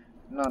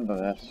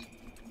 nonetheless.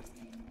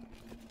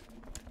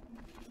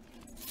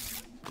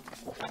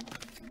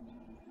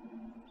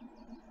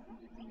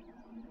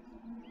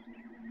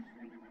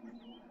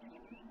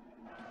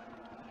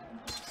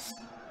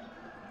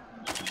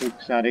 Sheikh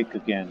Sadiq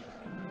again.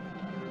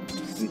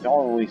 He's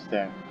always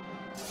there.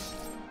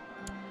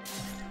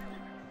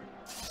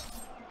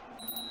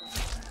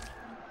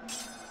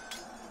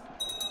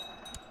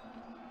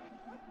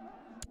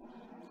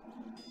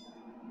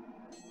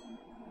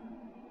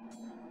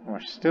 We're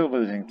still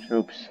losing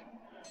troops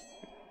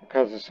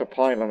because of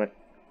supply limit.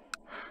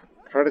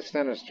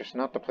 Kurdistan is just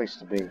not the place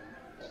to be.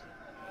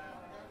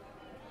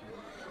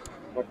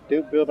 But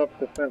do build up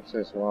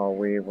defenses while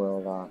we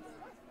will while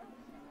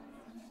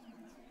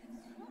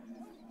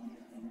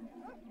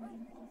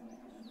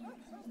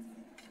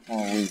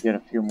we get a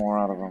few more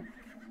out of them.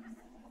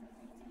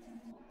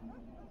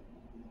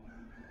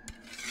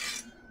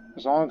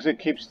 As long as it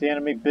keeps the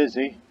enemy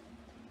busy,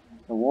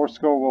 the war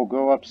score will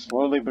go up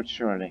slowly but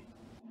surely.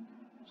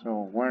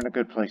 So we're in a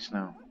good place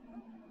now.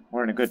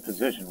 We're in a good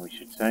position, we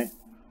should say,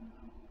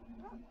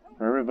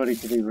 for everybody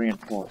to be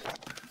reinforced.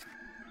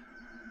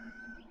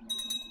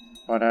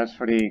 But as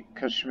for the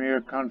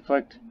Kashmir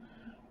conflict,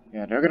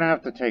 yeah, they're gonna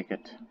have to take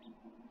it.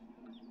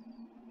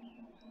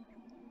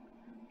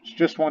 It's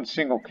just one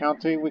single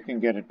county, we can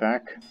get it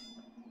back,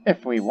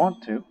 if we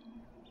want to.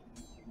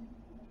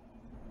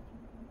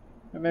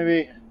 And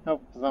maybe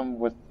help them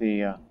with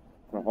the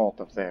revolt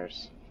of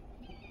theirs.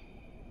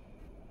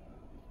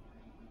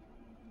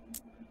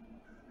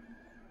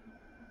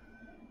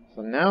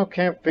 So now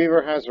camp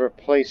fever has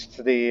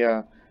replaced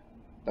the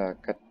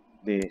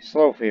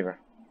slow fever.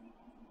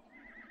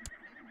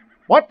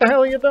 What the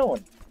hell are you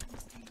doing?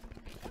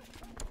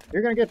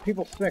 You're gonna get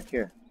people sick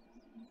here.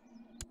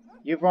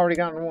 You've already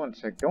gotten one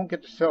sick. Don't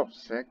get yourself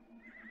sick.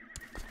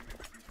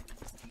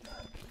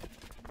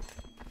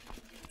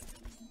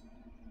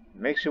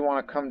 Makes you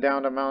want to come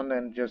down the mountain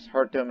and just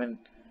hurt them,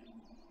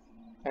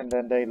 and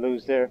then they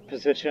lose their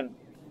position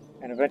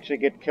and eventually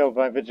get killed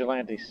by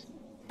vigilantes.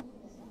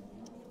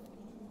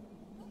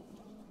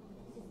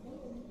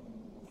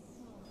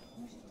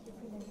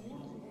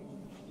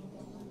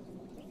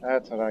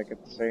 That's what I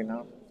could say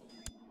now.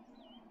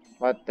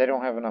 But they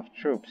don't have enough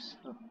troops.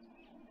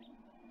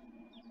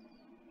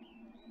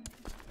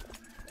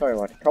 Tell you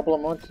what, a couple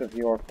of months if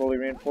you are fully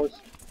reinforced,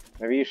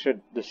 maybe you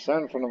should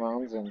descend from the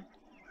mountains and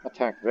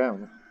attack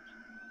them.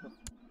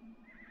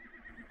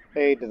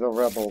 Aid the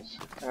rebels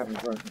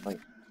advertently.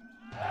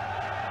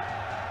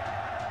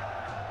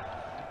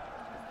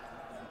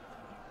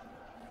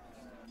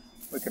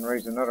 We can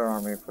raise another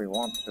army if we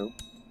want to.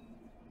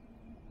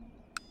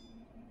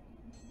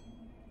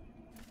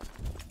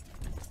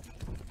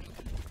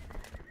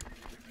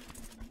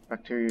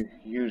 Back to your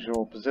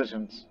usual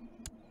positions.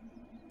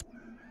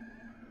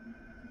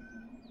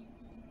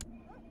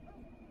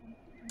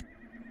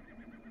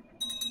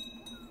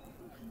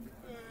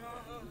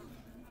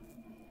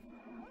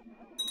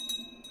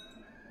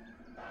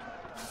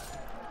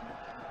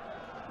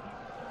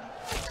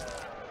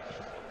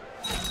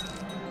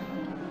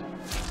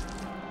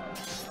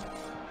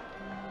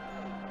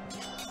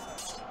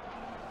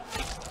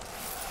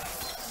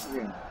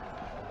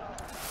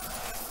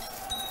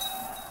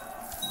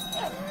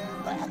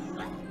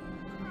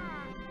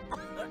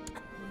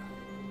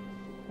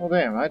 Well,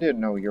 damn, I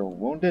didn't know you were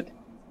wounded.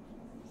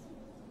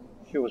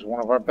 He was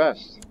one of our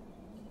best.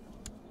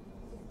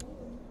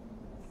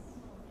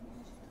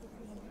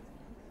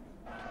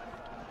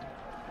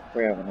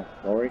 We have enough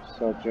glory,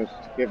 so just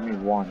give me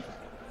one.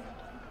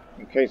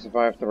 In case if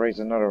I have to raise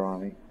another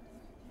army.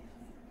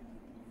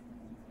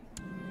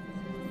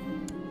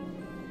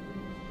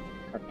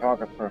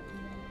 Cartographer.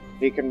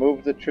 He can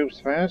move the troops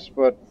fast,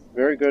 but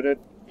very good at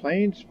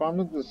planes from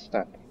the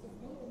steppe.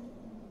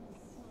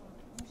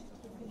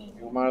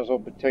 You might as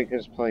well take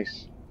his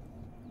place.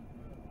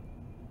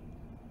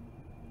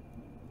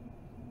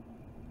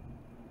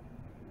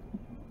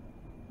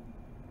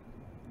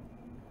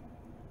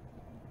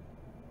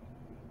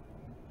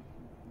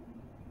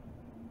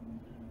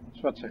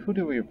 So I'd say, who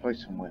do we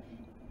replace him with?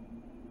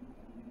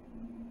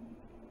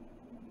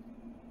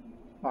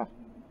 Oh,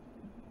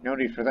 no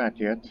need for that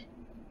yet.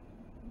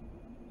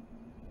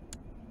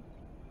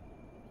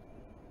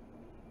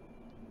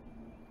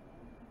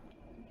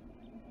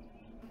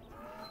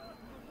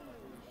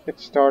 It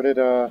started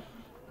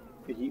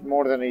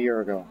more than a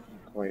year ago.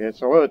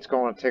 So it's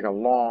going to take a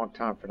long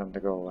time for them to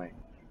go away.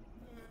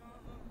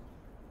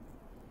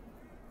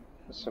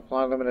 The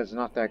supply limit is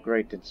not that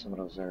great in some of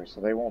those areas,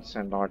 so they won't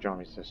send large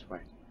armies this way.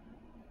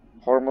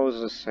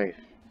 Hormuz is safe.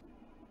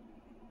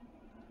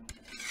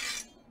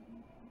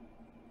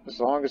 As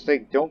long as they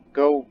don't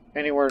go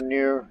anywhere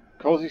near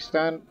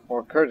Khuzestan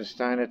or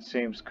Kurdistan, it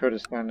seems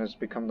Kurdistan has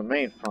become the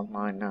main front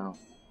line now.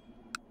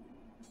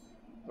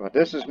 But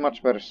this is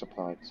much better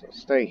supplied, so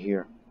stay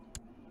here.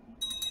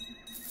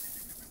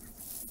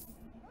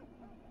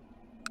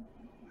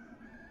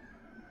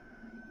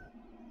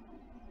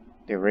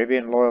 The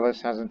Arabian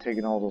loyalist hasn't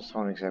taken all those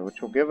holdings yet, which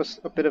will give us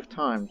a bit of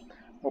time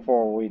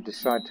before we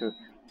decide to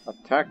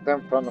attack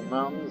them from the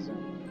mountains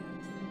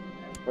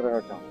and put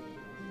our down.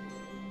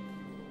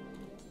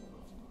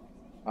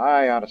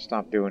 I ought to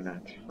stop doing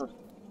that.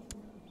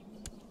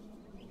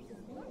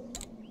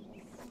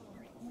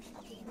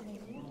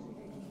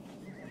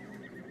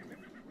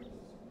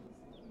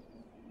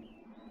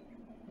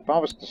 If I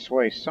was to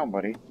sway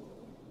somebody,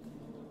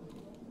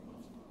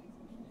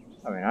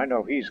 I mean, I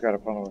know he's got a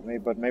problem with me,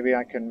 but maybe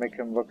I can make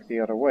him look the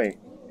other way.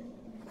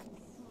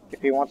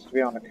 If he wants to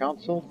be on the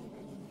council,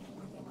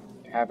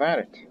 have at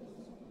it.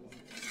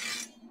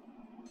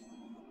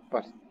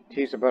 But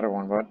he's a better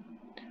one, but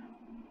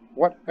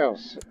what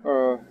else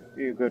are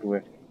you good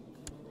with?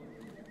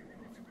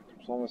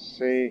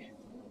 Diplomacy,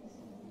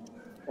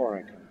 or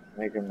I can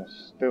make him a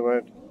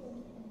steward.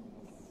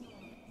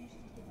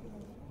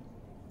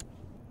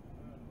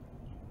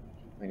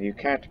 I mean, you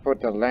can't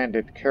put the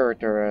landed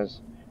character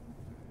as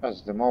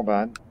the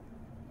Mobad.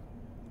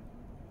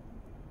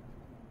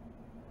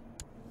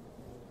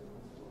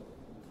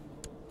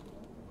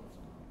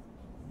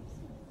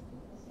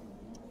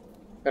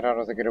 But I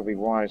don't think it'll be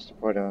wise to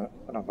put an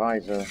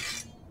advisor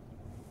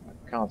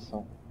at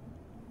council.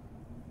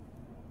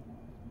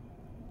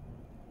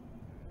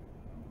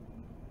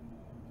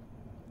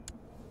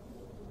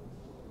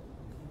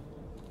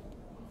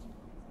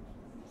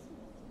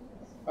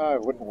 I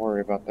wouldn't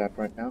worry about that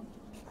right now.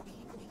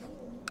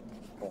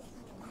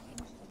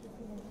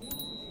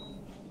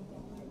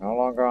 No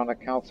longer on the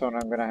council, and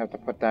I'm going to have to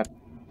put that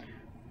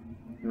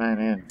man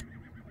in,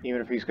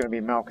 even if he's going to be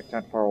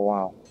malcontent for a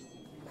while.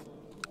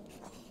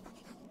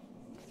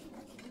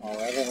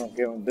 Alright, I'm going to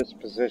give him this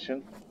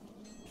position.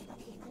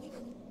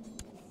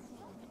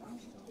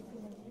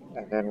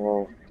 And then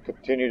we'll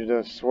continue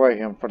to sway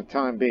him for the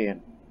time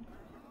being.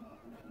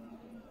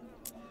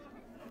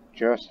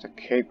 Just to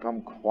keep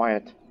him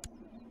quiet.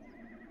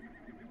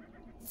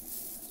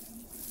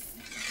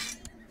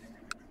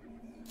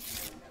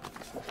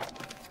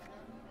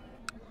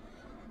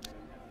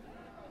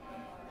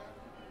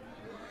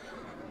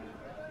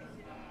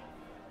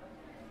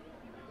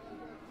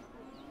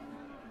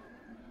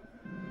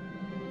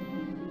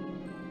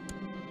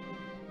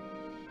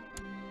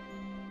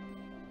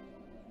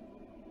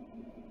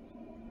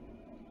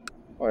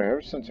 Oh,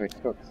 ever since I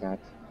took that,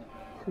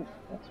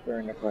 that's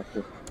very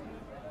neglected.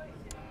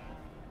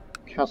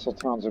 Castle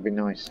towns would be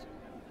nice.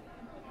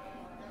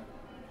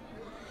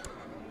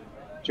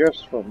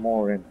 Just for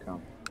more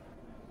income.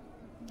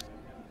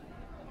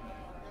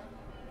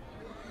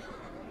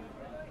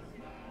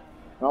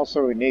 And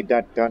also we need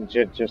that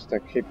dungeon just to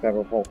keep that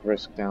revolt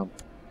risk down.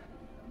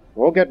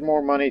 We'll get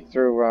more money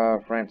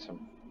through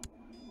ransom.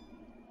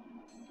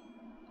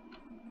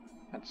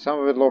 And some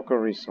of it local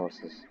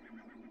resources.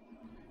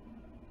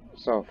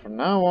 So from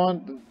now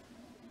on,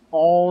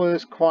 all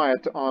is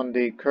quiet on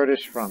the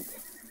Kurdish front.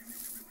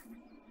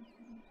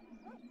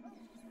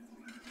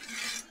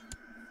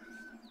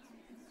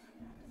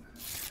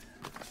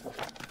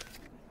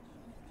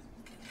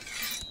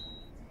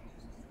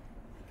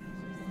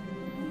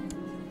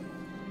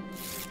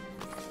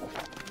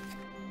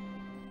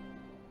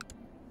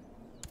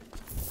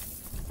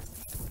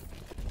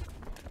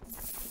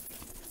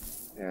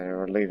 Yeah,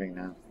 we're leaving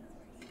now.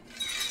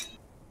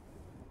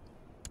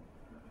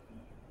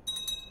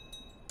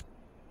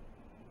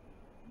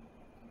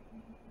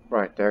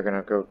 Right, they're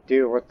gonna go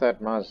deal with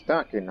that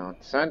Mazdaki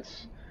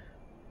nonsense.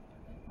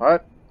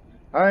 But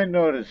I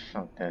noticed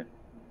something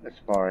as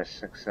far as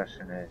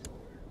succession is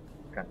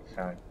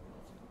concerned.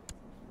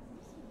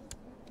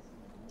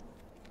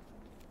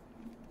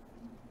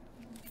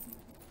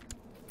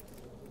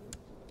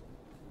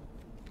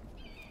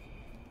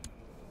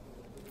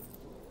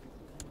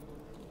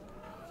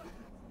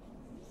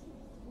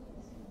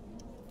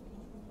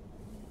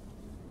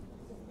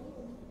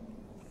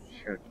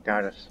 She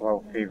died of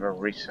slow fever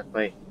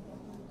recently.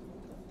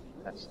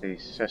 That's the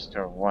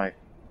sister wife.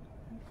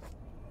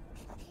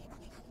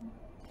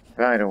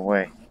 By the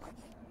way,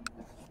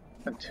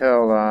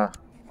 until,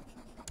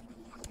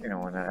 you know,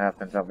 when that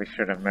happens, I'll be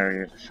sure to marry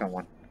you to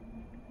someone.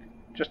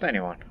 Just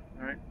anyone,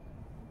 alright?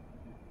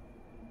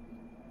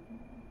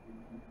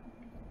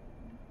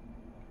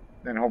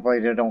 Then hopefully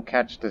they don't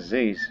catch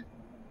disease.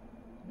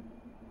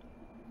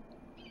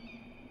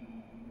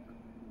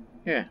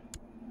 Yeah.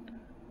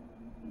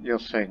 You'll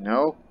say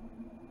no,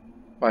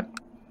 but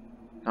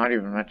not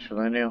even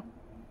matrilineal.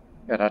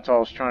 Yeah, that's all I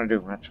was trying to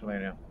do,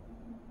 matrilineal.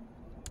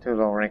 Too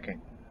low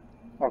ranking.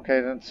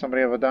 Okay, then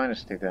somebody of a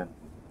dynasty then.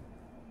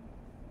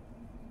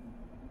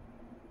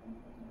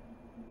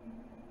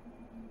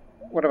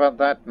 What about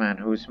that man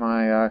who's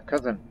my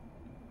cousin?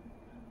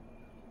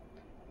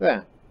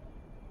 Yeah.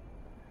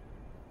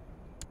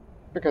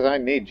 Because I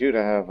need you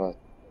to have a,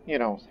 you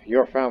know,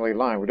 your family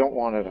line. We don't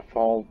want it to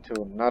fall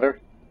to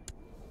another.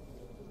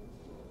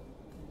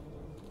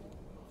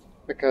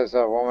 Because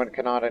a woman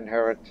cannot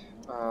inherit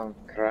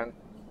Kren.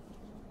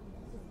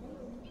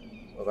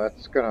 So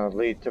that's going to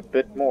lead to a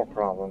bit more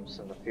problems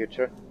in the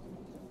future.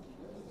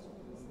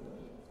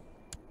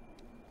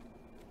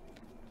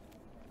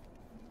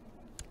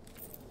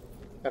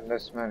 And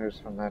this man who's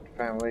from that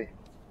family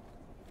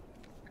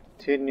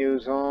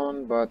continues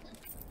on, but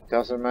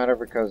doesn't matter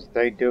because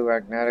they do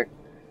agnatic.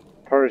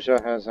 Persia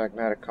has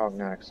agnatic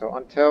cognatic. So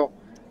until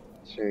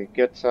she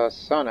gets a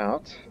son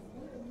out,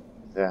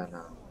 then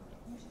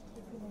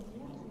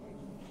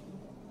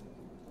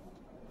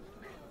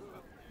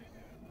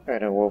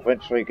and it will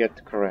eventually get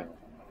to Karen.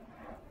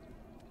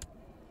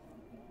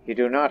 You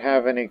do not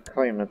have any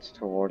claimants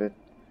toward it,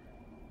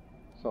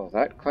 so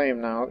that claim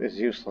now is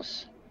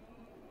useless.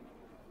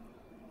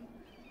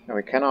 And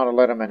we cannot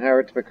let him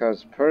inherit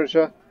because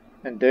Persia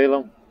and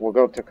Dalim will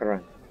go to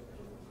Karen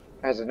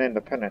as an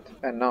independent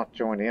and not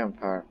join the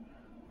empire.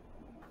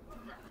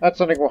 That's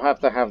something we'll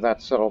have to have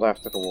that settled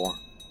after the war.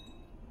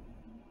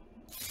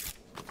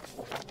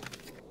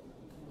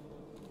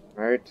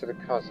 Married to the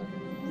cousin.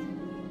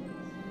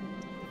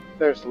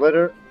 There's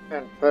litter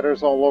and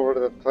feathers all over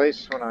the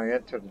place. When I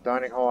enter the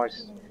dining hall, I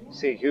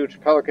see a huge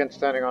pelican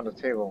standing on the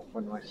table.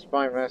 When my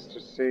spy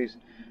master sees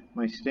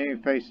my steamy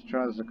face, he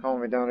tries to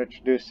calm me down,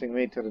 introducing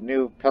me to the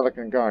new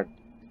pelican guard.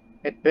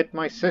 It bit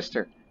my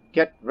sister.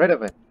 Get rid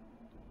of it.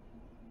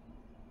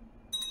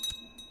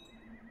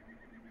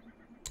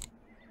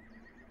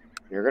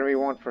 You're going to be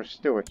one for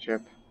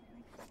stewardship.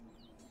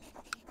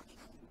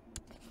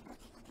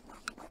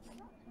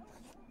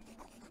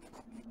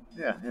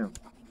 Yeah, him.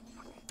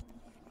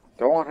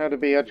 Don't want her to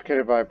be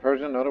educated by a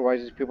Persian,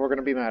 otherwise these people are going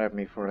to be mad at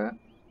me for that.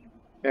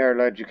 They're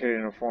educated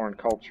in a foreign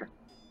culture.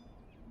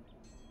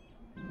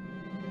 My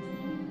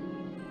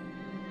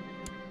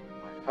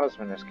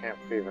husband has camp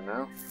fever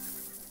now.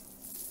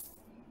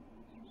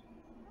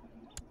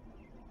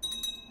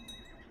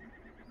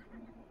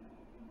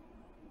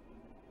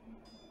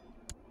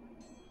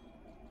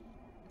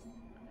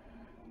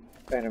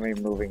 Enemy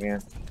moving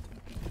in.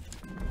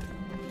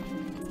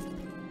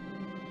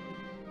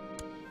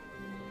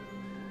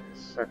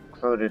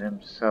 Secluded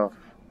himself.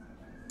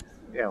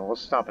 Yeah, we'll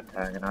stop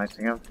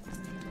antagonizing him.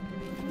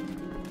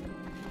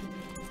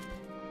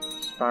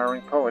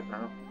 Aspiring poet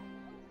now.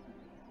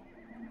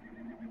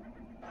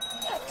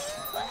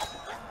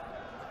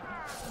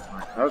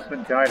 My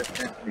husband died of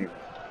camp fever,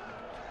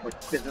 which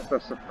isn't a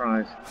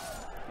surprise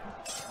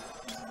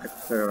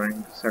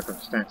considering the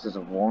circumstances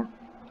of war.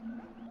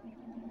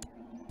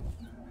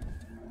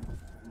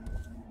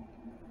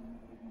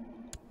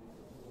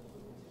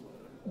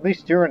 At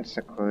least you're in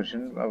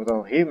seclusion,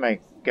 although he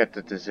may get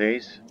the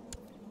disease.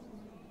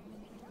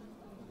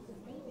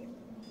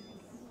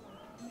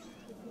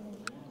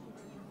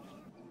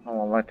 I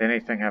won't let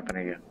anything happen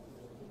to you.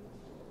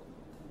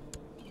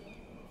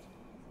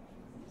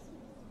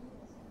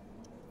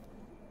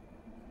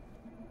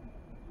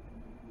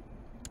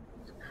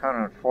 It's kind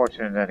of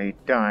unfortunate that he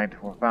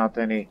died without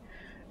any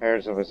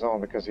heirs of his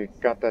own because he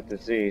got that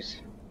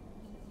disease.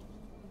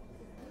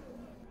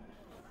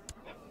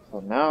 So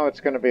now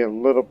it's going to be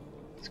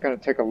it's going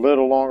to take a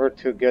little longer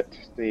to get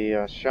the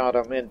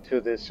Shahdam into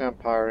this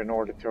empire in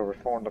order to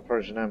reform the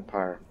Persian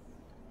Empire.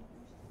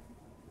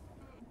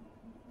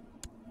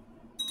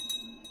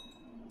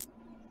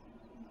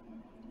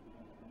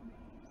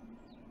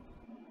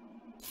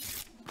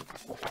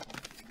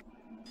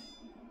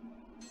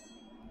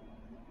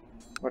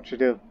 What you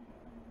do?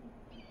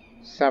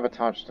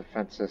 Sabotage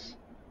defenses.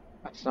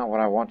 That's not what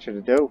I want you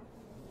to do.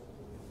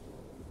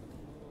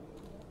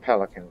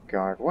 Pelican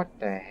Guard, what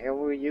the hell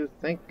were you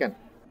thinking?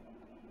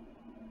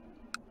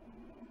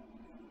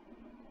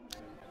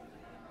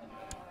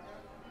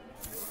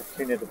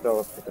 continue to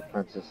build up the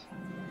defenses.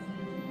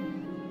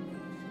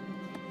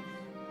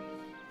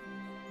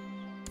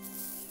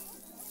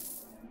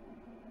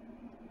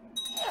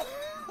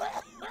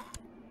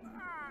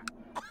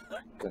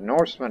 The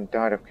Norseman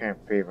died of camp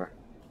fever.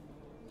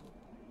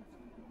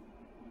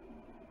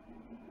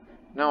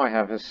 Now I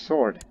have his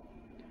sword.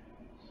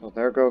 So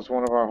there goes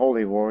one of our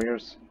holy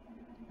warriors.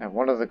 And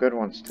one of the good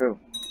ones too.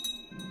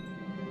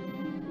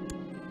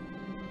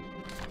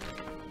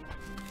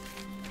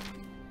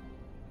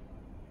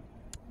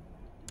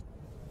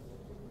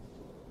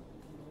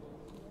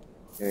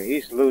 Yeah,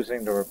 he's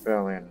losing the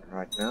rebellion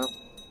right now.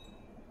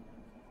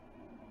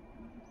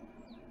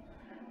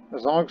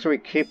 As long as we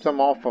keep them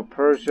off of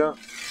Persia,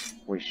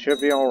 we should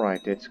be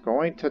alright. It's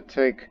going to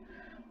take,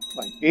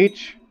 like,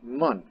 each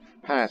month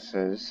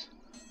passes.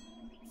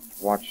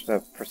 Watch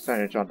the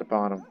percentage on the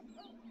bottom.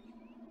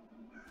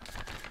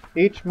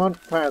 Each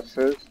month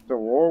passes, the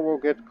war will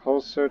get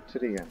closer to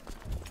the end.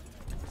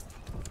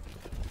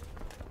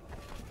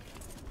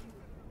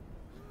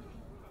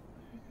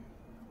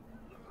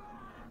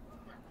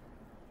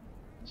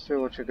 Let's see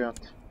what you got.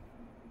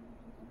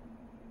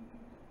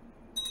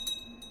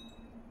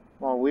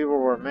 Well, we will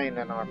remain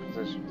in our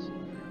positions.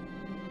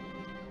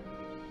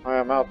 I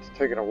am out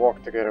taking a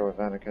walk together with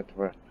Anakin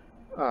where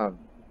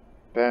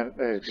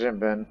Jim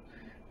Ben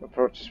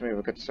approaches me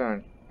with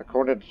concern.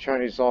 According to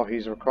Chinese law,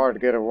 he's required to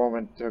get a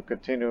woman to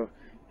continue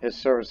his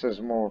services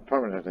more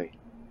permanently.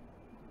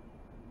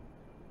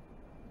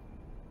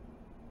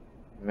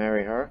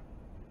 Marry her,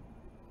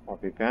 or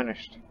be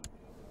banished.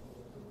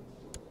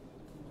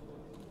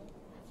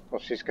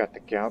 Well, she's got the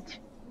gout.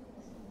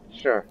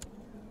 Sure.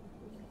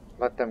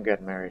 Let them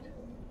get married.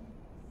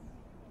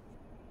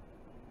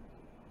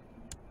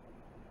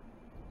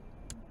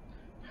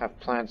 Have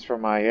plans for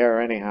my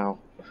heir anyhow.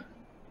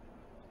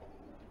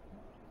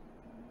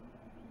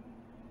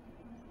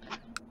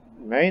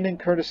 Remain in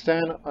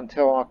Kurdistan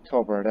until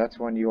October. That's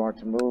when you are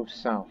to move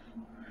south,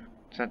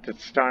 since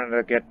it's starting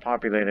to get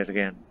populated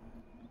again.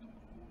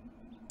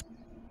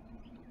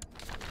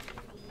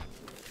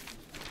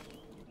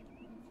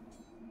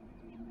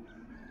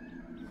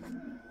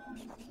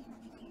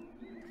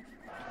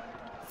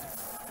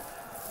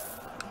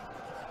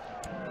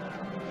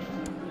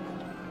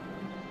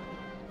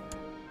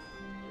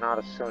 Not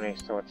a Sunni,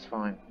 so it's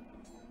fine.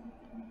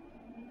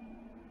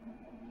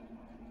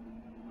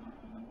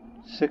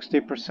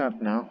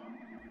 60% now.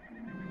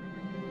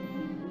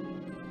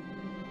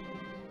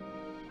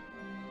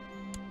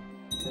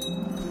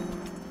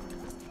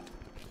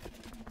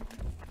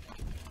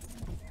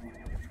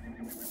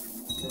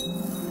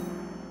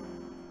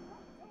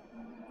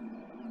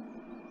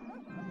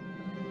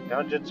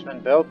 Dungeon's been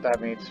built. That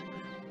means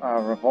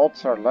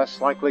revolts are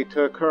less likely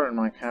to occur in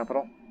my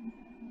capital.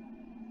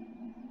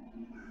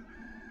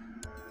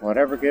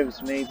 Whatever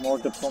gives me more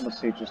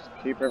diplomacy, just to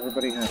keep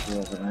everybody happy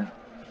over there.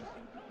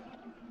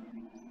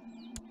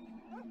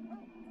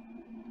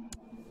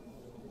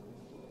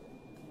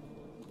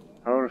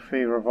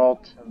 Horfy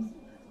revolt and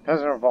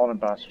peasant revolt in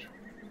Basra.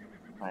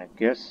 I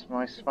guess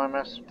my spy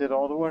master did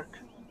all the work.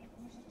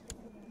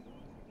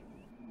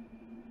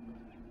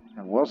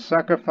 And we'll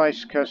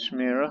sacrifice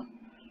Kashmir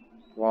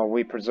while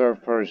we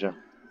preserve Persia.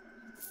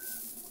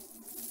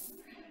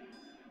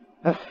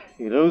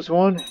 You lose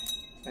one,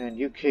 and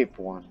you keep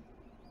one.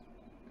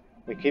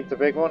 We keep the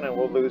big one, and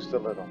we'll lose the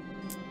little.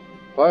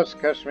 Plus,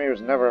 Kashmir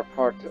is never a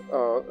part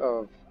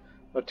of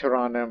the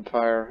Turan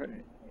Empire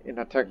in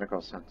a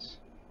technical sense.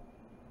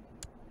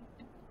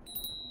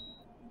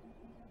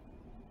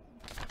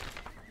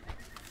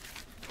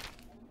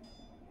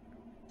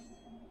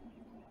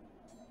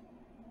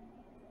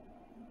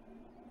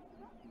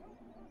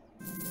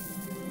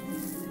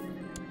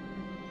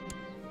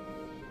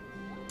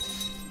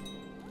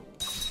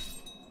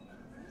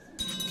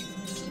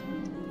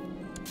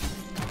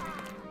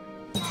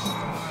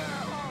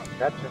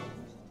 Gotcha.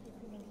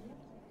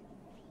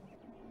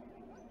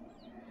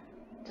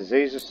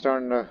 Disease is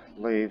starting to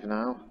leave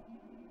now.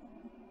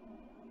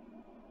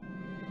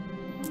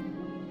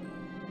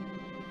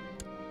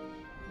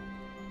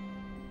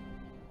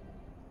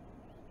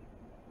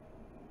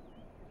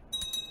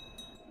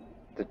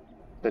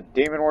 The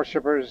demon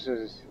worshippers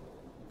is...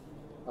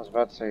 I was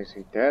about to say, is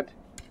he dead?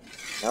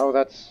 No,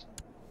 that's...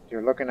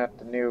 You're looking at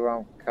the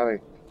new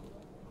Caliph.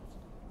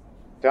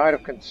 Died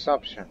of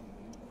consumption.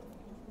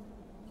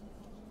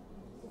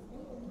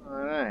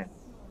 Alright.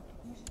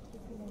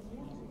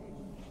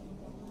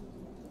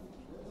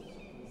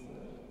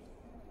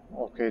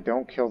 Okay,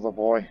 don't kill the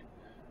boy.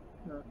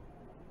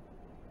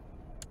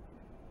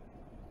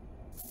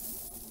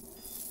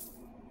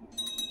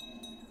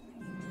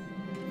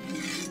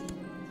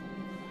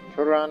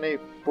 Turani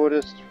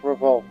Buddhist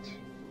Revolt.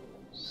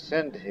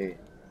 Sindhi.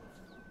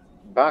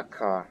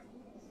 Bakar.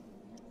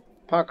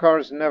 Bakar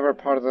is never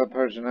part of the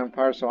Persian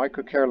Empire, so I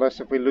could care less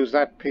if we lose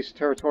that piece of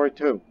territory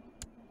too.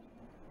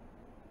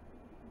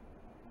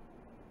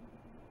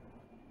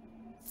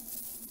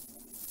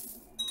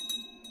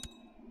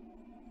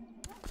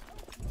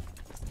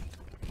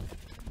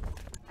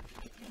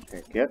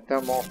 Okay, get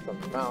them off the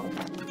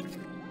mountain.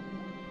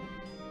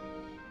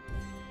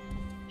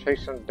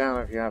 Chase them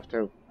down if you have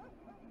to.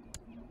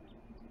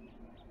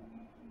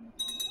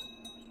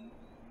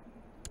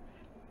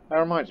 That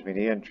reminds me,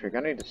 the intrigue. I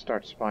need to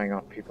start spying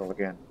on people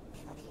again.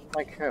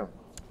 Like him.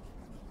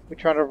 We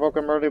tried to revoke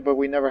him earlier, but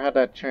we never had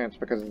that chance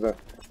because of the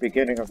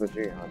beginning of the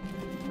jihad.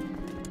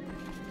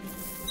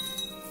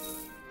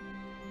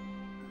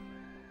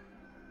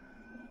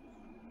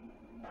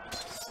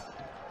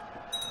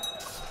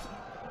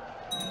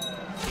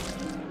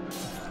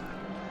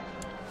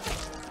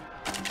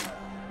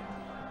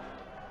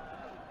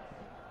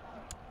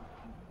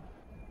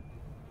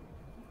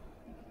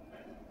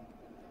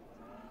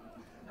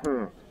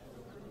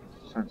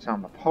 Since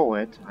I'm a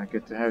poet, I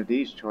get to have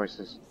these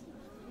choices.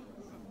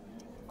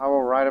 I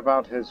will write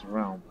about his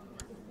realm.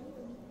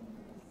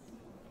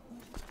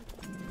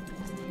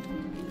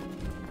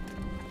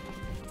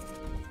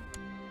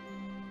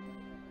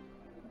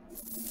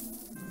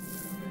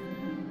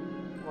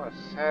 What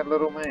a sad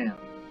little man.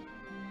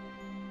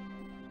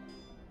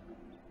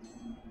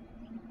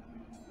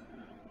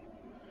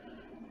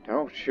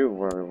 Don't you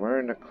worry, we're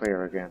in the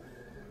clear again.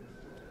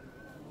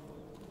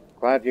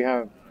 Glad you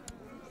have...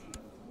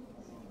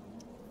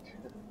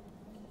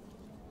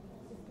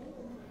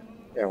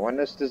 Yeah, when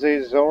this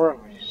disease is over,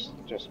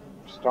 just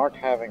start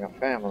having a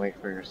family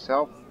for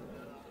yourself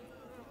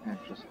and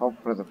just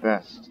hope for the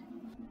best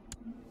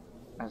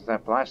as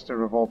that blasted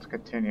revolt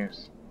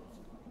continues.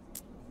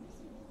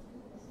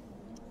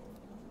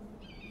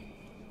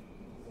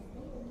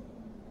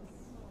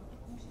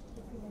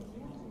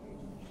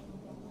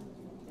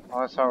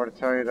 Well, that's how I were to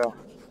tell you to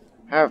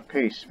have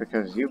peace,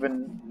 because you've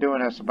been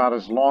doing this about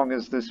as long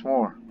as this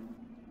war.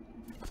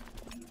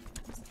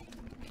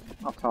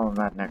 I'll tell them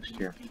that next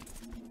year.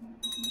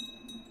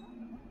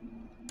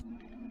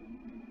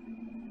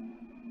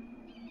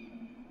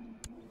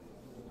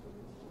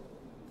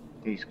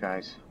 These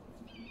guys.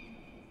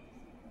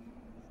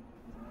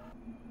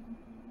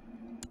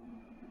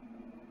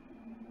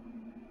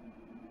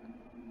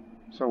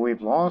 So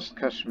we've lost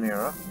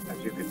Kashmir.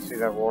 As you can see,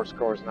 that war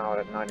score is now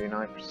at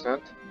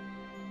 99%.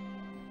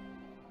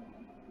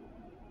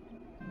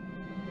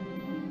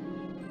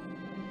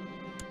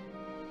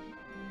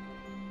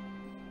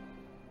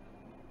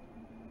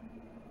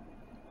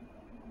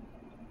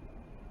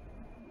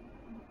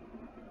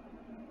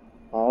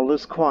 All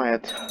is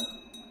quiet.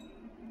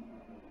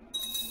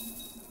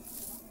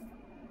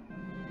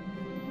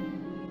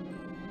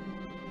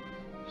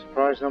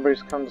 Surprised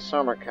nobody's come to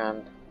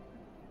Samarkand.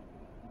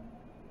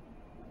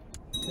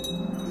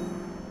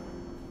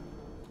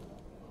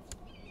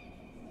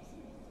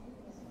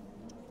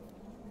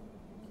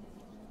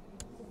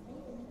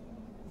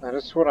 That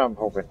is what I'm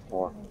hoping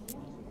for.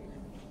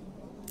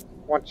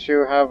 Once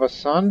you have a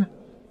son,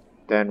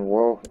 then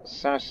we'll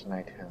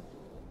assassinate him.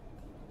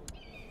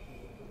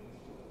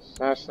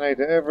 Assassinate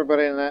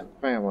everybody in that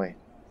family.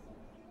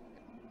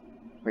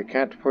 We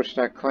can't push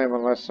that claim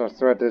unless our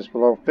threat is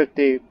below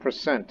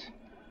 50%.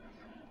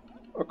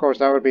 Of course,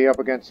 that would be up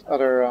against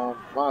other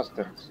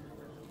Mazdans.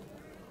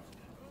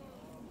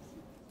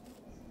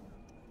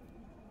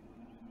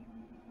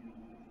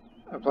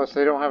 And plus,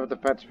 they don't have a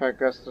defense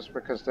pact against us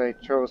because they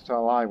chose to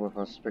ally with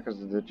us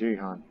because of the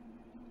jihad.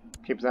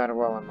 Keep that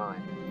well in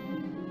mind.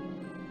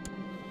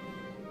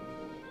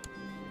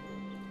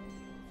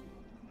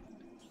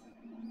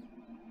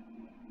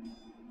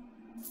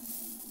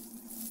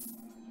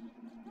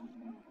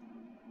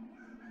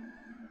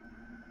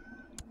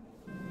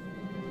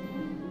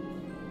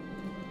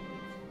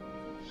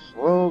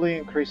 Slowly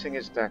increasing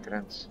his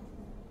decadence.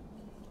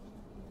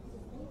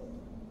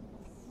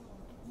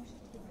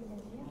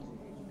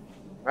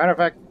 Matter of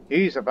fact,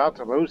 he's about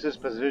to lose his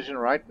position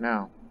right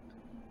now.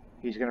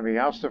 He's going to be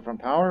ousted from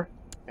power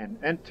and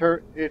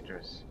enter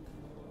Idris,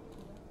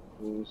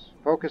 who's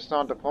focused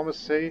on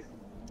diplomacy.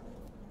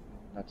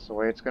 That's the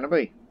way it's going to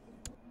be.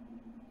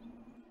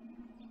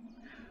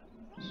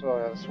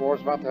 So this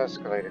war's about to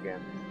escalate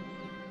again.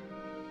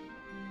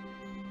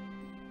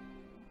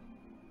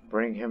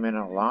 Bring him in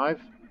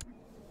alive?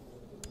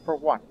 For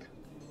what?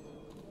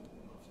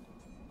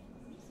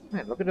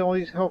 Man, look at all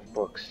these health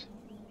books.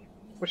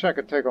 Wish I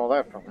could take all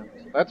that from him.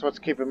 That's what's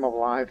keeping him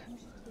alive.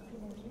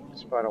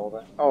 Despite all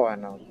that. Oh, I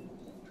know.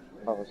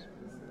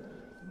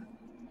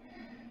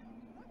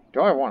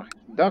 Do I want to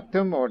conduct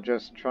him or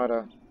just try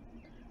to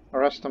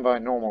arrest him by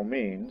normal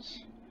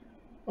means?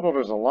 Although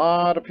there's a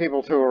lot of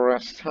people to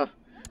arrest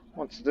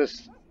once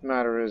this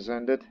matter is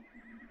ended.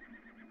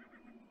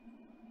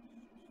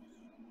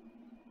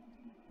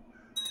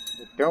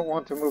 We don't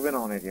want to move in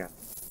on it yet.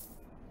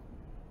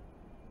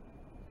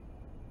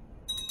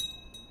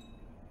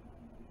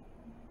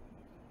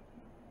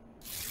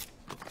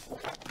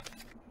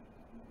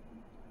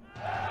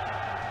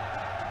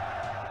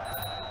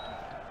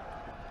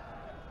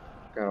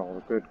 Got all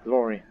the good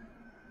glory.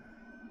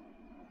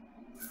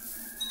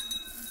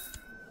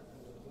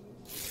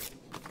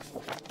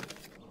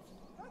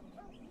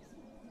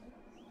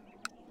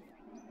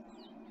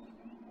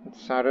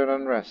 Incited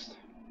unrest.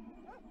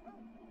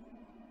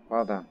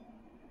 Well done.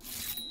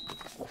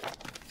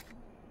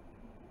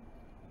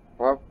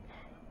 Well,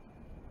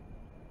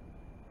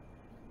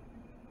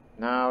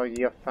 Now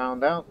you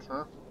found out,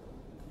 huh?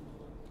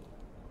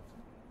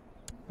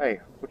 Hey,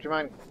 would you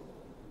mind?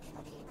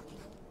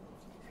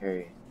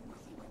 Hey.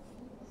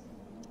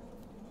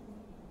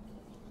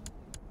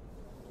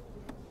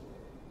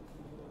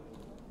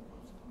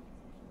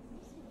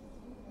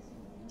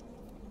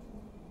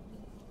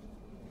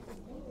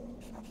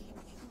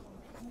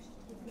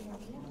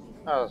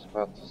 I was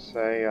about to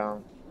say,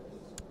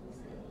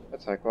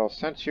 it's like, well,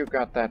 since you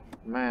got that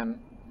man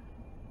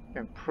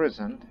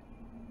imprisoned,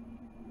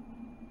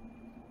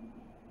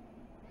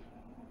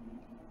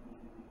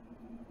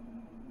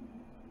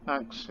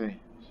 actually,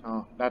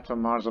 so that's a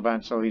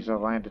Marzaban, so he's a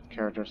landed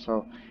character,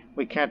 so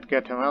we can't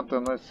get him out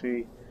unless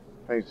he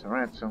pays the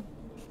ransom.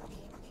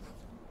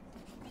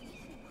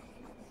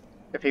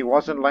 If he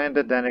wasn't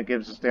landed, then it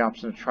gives us the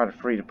option to try to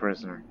free the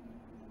prisoner.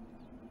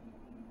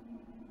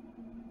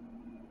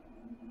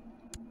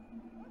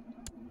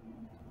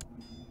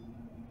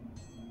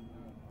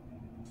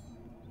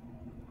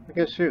 I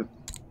guess you.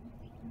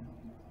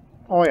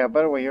 Oh yeah,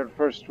 by the way, you're the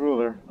first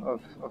ruler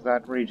of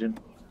that region.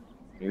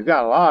 You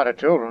got a lot of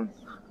children.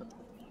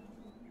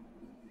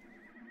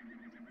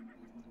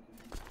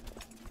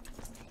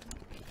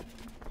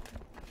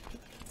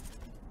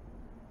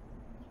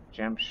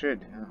 Jamshid,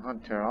 a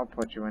hunter, I'll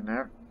put you in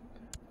there.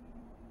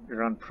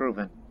 You're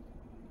unproven.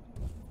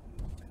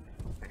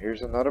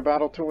 Here's another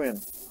battle to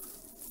win.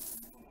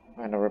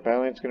 And the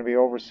rebellion's going to be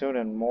over soon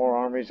and more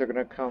armies are going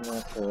to come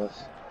after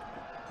us.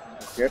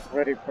 Get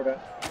ready for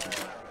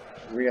that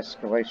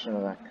re-escalation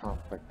of that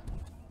conflict.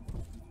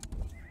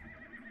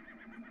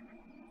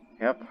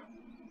 Yep.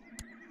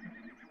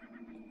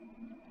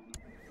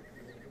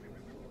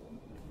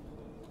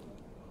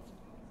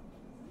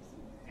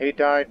 He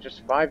died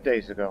just 5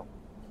 days ago.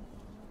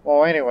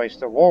 Well, anyways,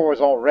 the war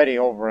was already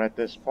over at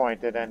this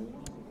point, and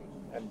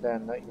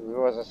then he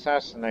was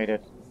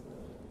assassinated.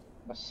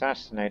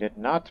 Assassinated,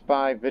 not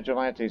by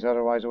vigilantes,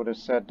 otherwise it would have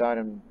said died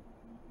in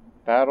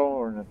battle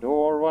or in a duel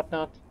or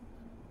whatnot.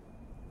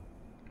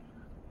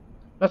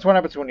 That's what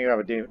happens when you have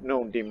a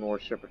known demon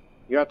worshipper.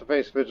 You have to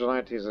face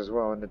vigilantes as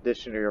well, in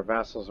addition to your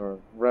vassals or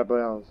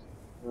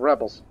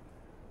rebels.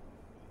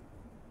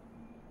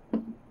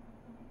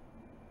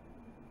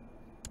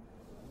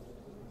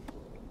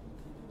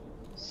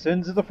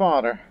 Sins of the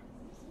father.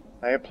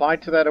 I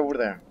applied to that over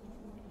there.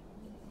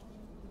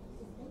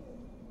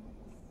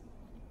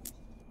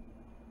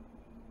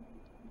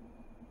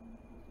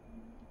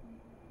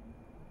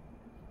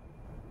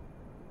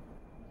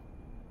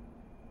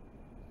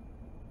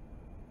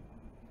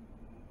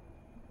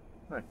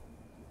 Right.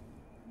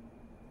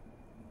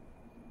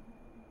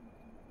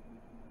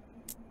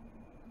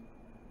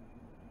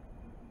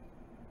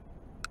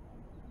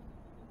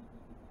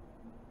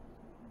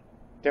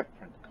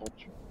 Different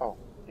culture. Oh,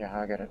 yeah,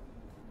 I get it.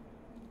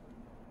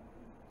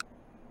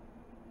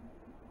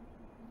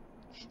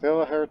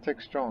 Still a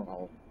heretic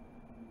stronghold.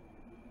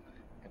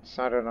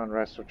 Incited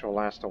unrest which will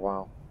last a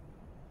while.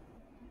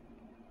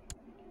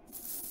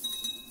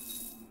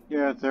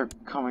 Yeah, they're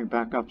coming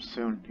back up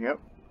soon. Yep.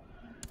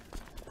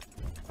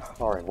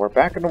 Alright, we're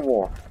back in the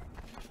war.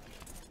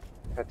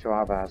 Head to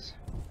Abaz.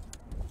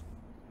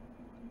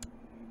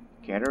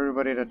 Get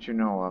everybody that you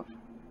know of.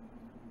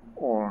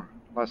 Or,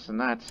 less than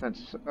that,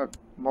 since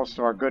most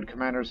of our good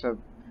commanders are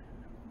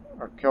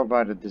killed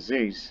by the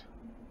disease.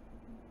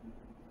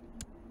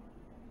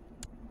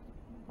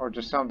 Or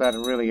just some that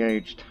are really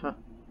aged.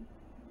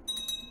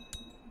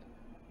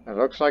 It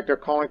looks like they're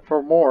calling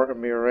for more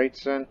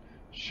emirates and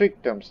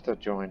sheikdoms to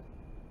join.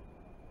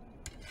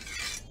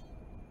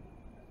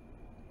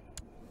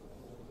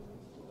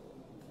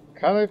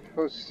 Caliph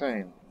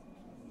Hussein.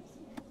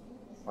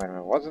 Wait a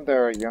minute, wasn't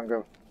there a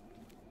younger...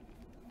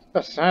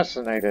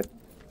 Assassinated.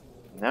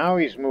 Now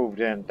he's moved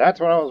in. That's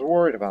what I was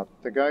worried about.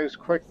 The guy who's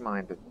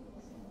quick-minded.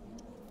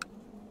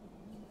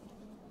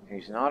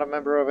 He's not a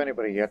member of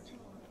anybody yet.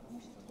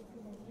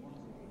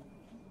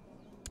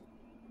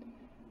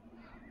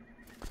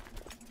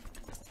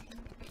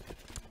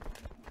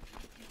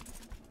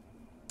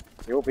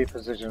 You'll be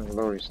positioned in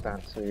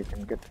Luristan so you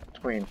can get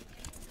between.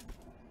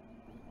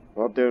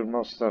 We'll do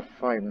most of the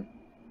fighting.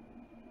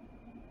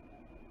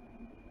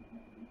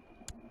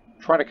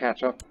 Try to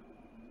catch up.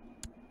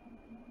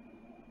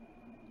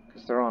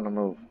 Because they're on the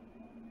move.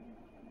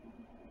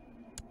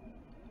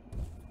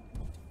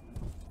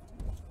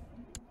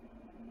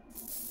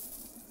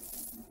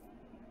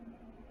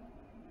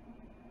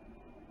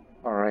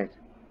 Alright.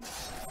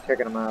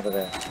 Kicking them out of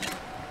there.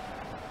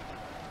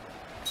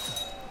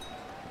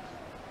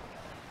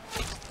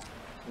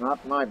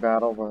 Not my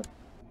battle, but...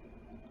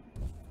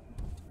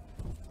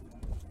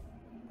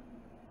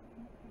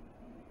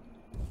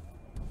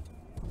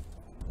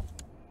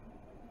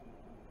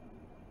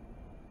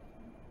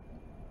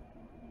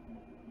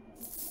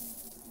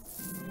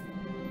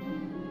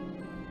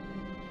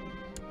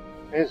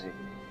 Is he?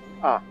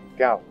 Ah,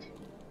 gout.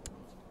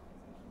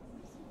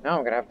 Now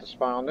I'm gonna have to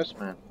spy on this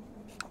man.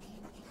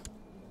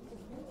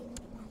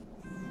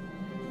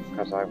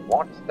 Because I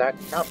want that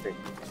copy.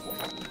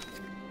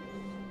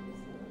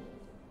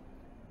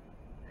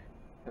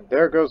 And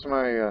there goes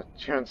my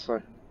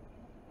Chancellor.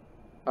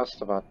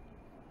 Astabat.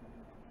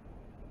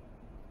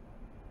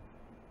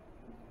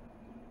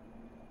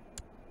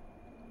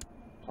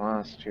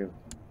 Blast you.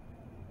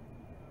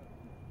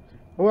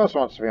 Who else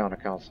wants to be on the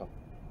council?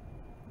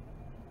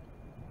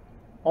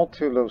 All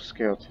too low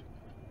skilled.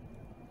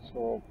 So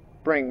we'll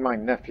bring my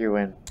nephew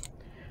in.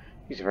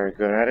 He's very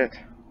good at it.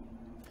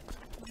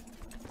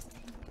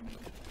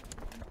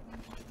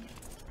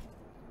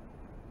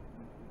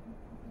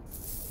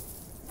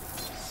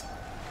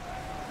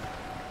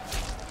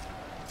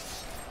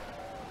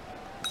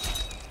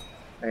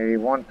 A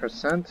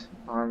 1%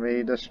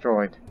 army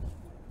destroyed.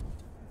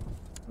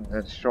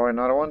 Then destroy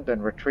another one,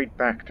 then retreat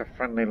back to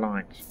friendly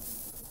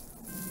lines.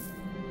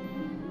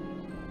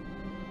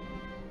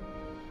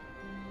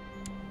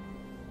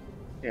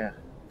 Yeah,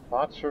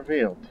 plots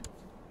revealed.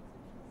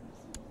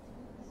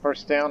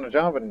 First day on the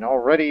job and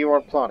already you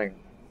are plotting.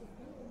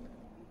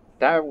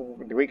 That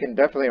we can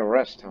definitely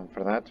arrest him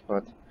for that,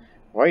 but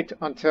wait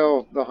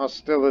until the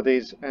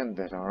hostilities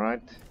ended,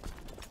 alright?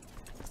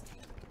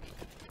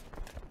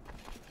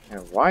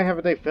 And why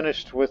haven't they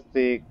finished with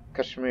the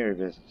Kashmiri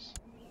business?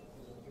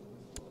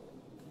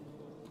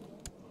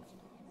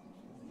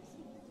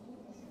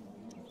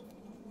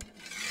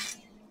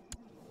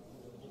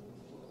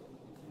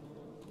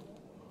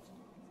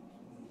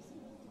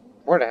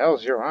 Where the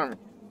hell's your army?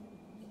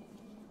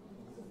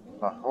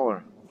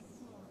 Lahore.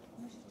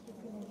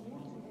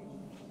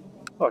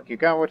 Look, you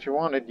got what you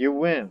wanted, you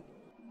win.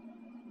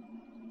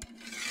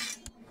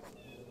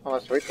 Well,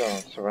 let's wait till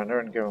surrender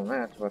and give them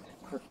that, but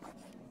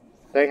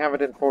they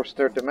haven't enforced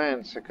their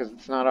demands because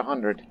it's not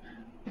 100.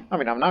 I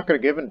mean, I'm not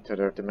going to give in to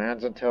their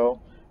demands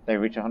until they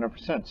reach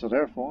 100%, so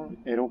therefore,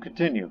 it'll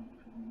continue.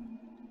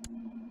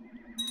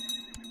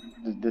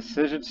 The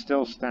decision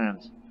still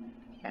stands.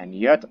 And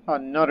yet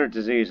another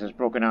disease has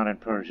broken out in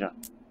Persia.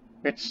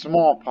 It's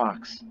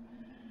smallpox.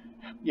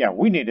 Yeah,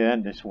 we need to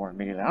end this war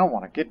immediately. I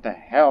want to get the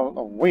hell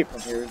away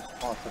from here as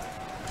possible.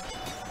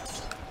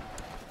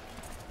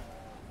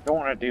 Don't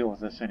want to deal with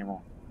this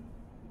anymore.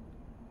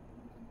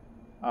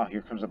 Ah,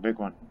 here comes a big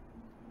one.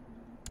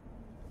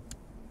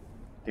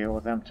 Deal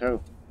with them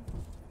too.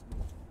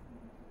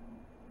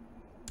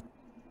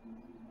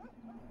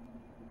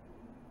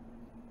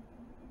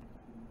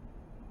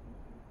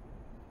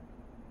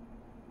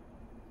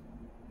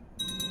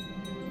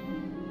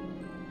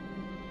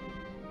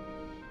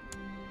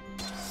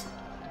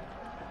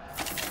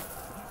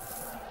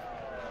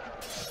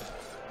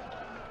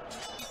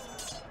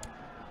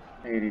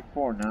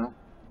 .84 now.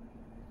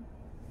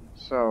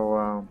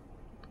 So,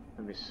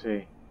 let me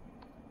see.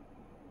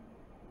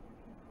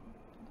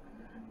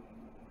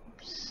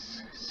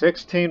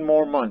 16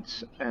 more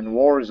months and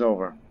war is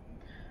over.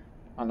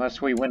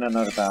 Unless we win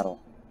another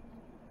battle.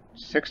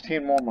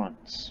 16 more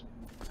months.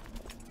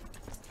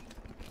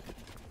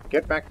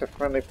 Get back to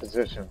friendly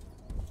position.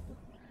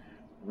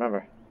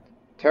 Remember,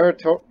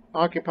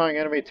 occupying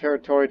enemy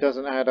territory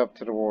doesn't add up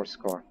to the war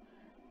score.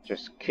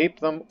 Just keep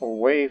them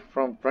away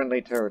from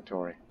friendly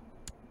territory.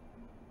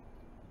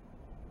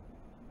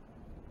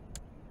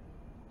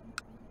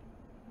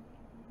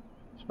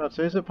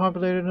 So is it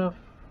populated enough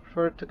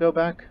for it to go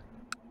back?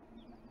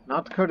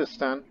 Not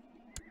Kurdistan.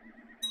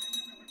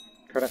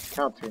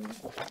 Kurdistan County.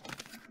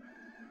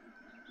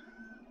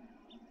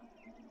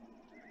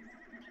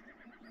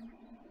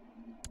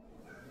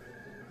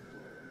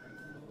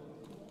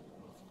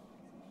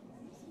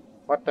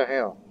 What the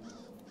hell?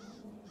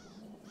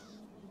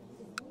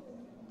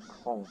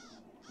 Oh.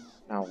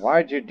 Now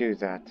why'd you do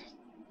that?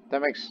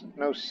 That makes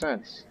no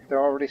sense. They're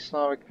already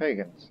Slavic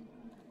pagans.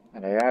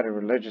 And they added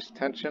religious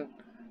tension.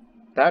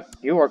 That,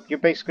 you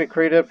basically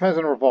created a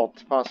peasant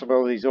revolt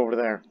possibilities over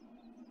there.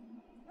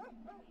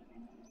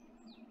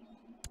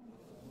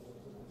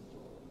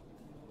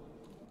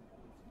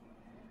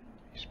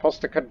 You're supposed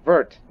to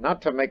convert,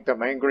 not to make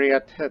them angry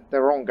at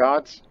their own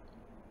gods.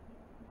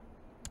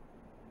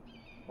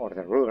 Or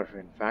the ruler,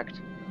 in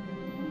fact.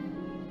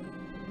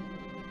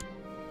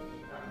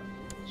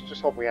 Let's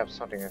just hope we have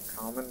something in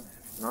common.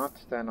 If not,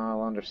 then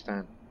I'll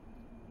understand.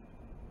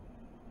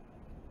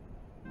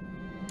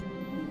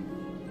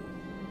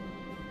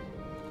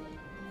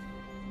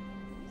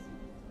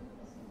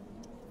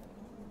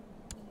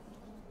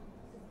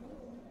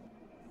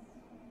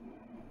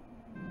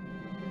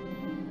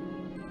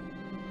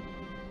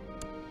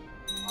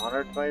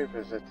 Honored by your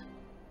visit.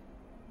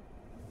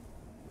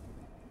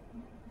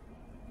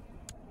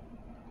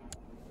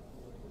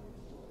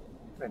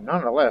 And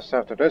nonetheless,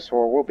 after this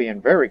war, we'll be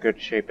in very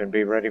good shape and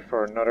be ready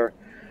for another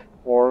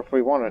war if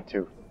we wanted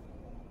to.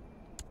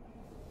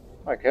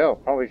 Like hell,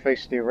 probably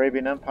face the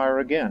Arabian Empire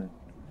again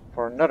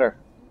for another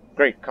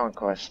great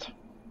conquest.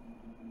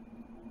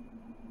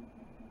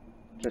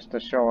 Just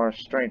to show our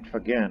strength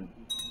again.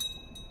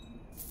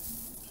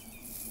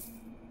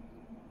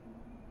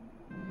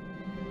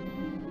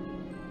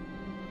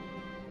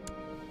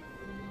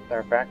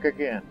 They're back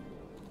again.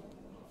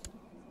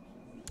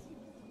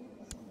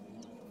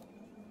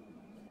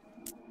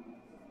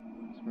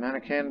 These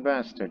Manichaean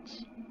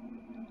bastards.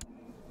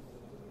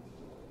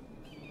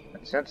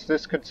 And since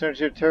this concerns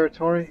your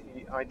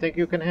territory, I think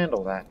you can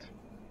handle that.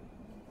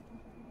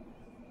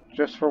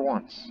 Just for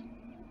once.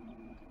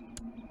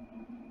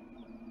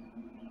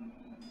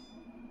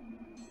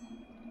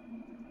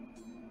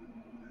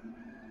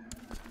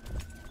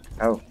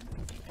 Oh.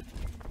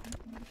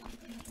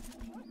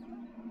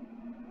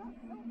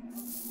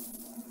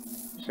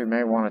 So you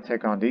may want to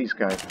take on these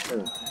guys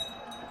too.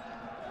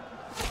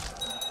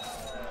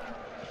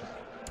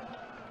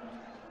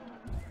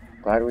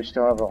 Glad we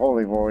still have a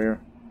holy warrior.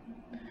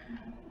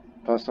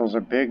 Plus those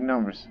are big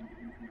numbers.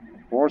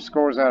 War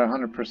scores at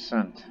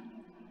 100%.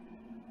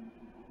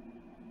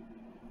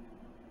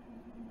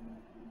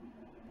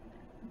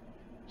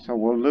 So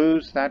we'll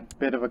lose that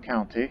bit of a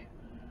county,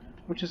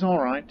 which is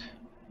alright.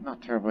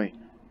 Not terribly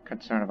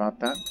concerned about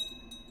that.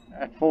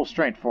 At full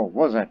strength,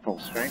 was at full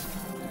strength.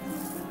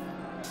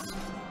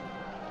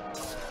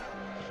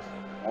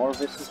 More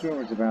vicious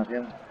rumors about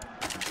him.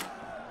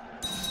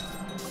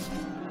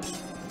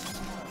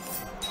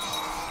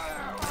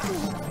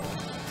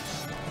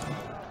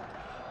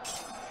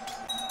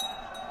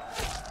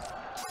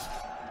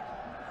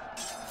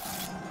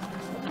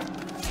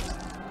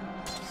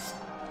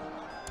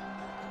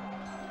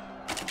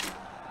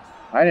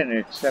 I didn't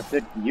accept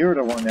it. You're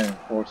the one that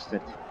enforced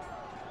it.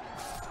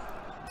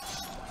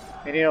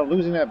 And you know,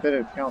 losing that bit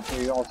of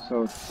county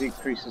also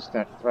decreases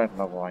that threat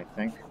level, I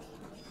think.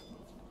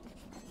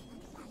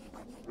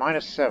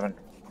 -7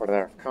 for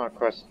their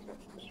conquest.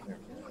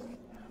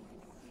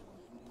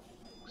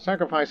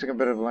 Sacrificing a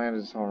bit of land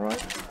is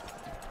alright.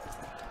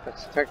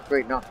 That's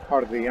technically not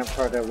part of the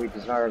empire that we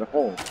desire to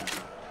hold.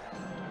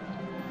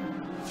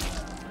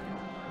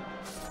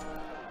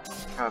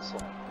 Castle.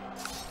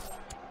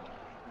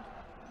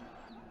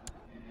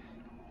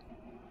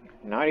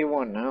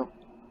 91 now.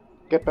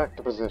 Get back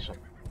to position.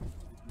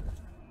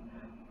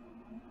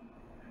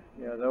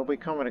 Yeah, they'll be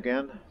coming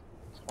again.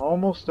 It's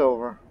almost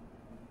over.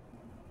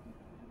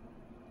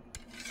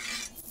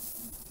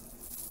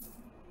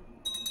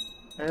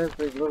 There's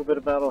a little bit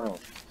of battle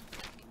health.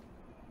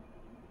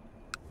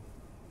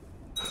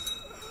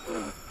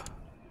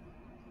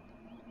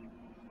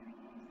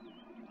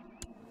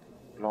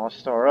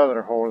 Lost our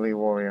other holy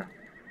warrior.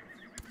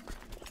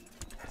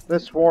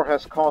 This war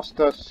has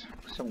cost us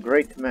some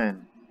great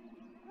men.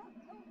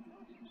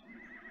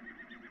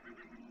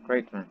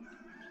 Great men.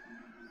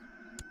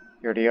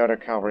 You're the other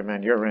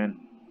cavalryman, you're in.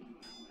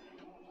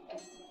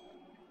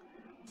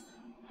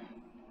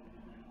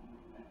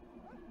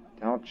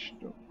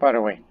 By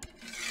the way,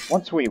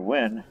 once we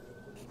win,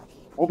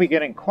 we'll be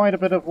getting quite a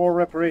bit of war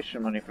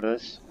reparation money for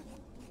this.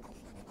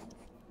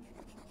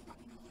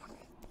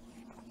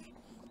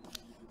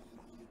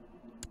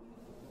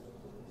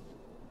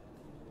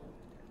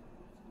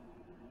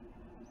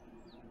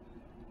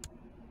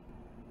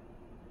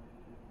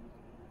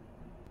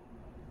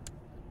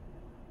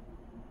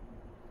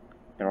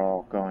 They're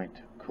all going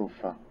to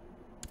Kufa.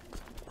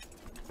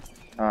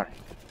 Alright,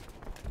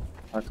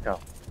 let's go.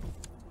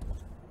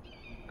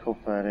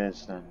 Kufa it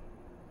is then.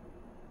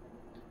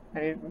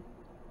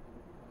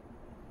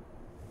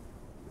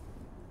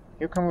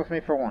 You come with me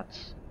for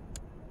once.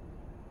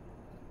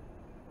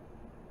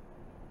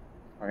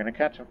 We're gonna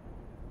catch them.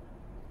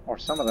 Or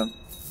some of them.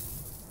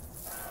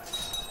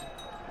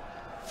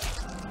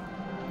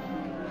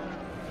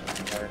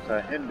 There's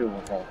a Hindu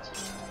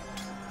revolt.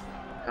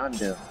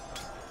 Hindu.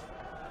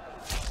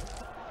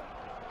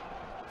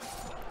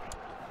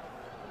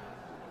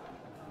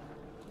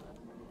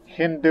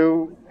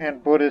 Hindu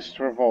and Buddhist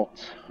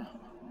revolt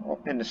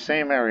in the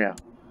same area.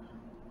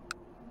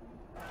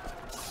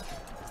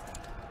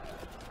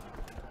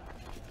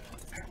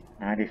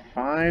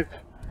 $95,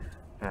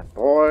 and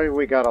boy,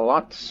 we got a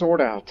lot to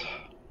sort out.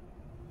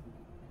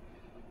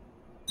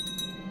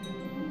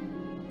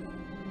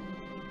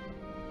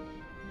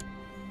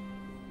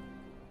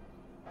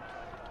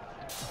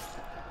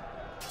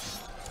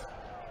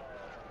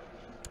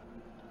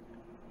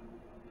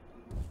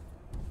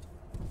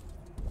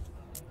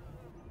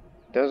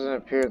 Doesn't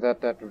appear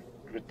that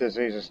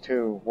disease is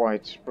too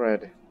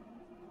widespread.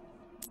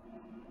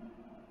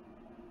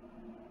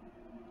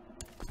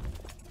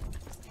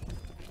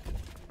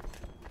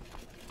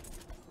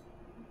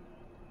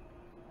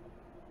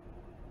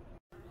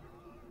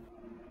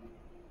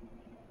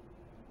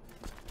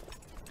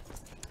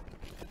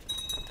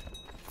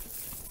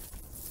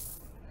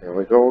 Here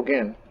we go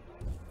again.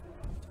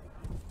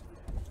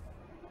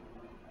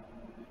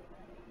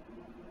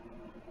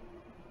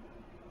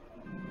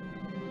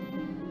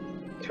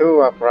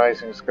 Two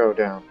uprisings go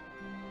down.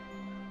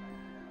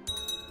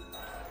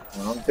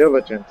 I'm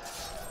diligent.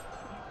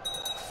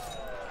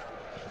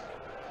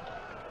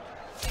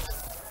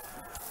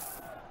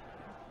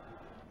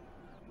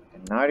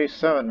 And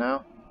 97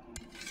 now.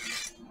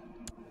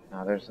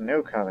 Now there's a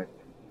new caliph.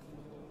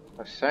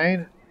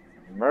 Hussein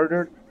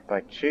murdered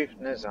by Chief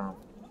Nizam.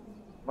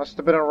 Must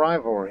have been a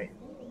rivalry.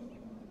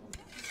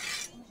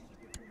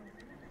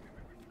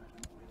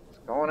 What's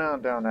going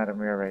on down that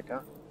Emirate, huh?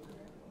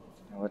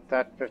 And with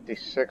that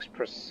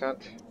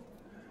 56%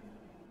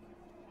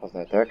 of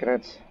that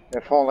decadence,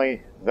 if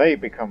only they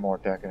become more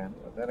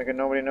decadent. But then again,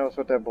 nobody knows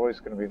what that boy's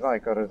going to be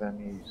like other than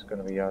he's going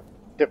to be a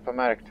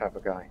diplomatic type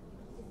of guy.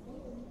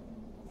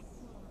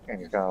 And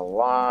he's got a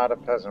lot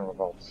of peasant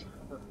revolts.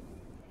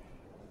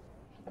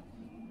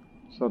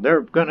 So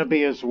they're gonna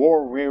be as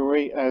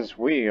war-weary as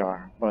we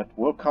are, but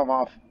we'll come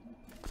off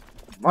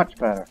much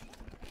better.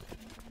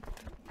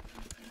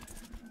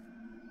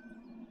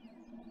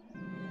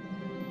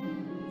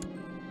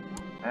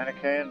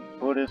 Manichaean,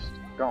 Buddhist,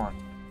 gone.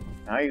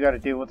 Now you gotta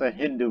deal with a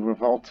Hindu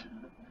revolt.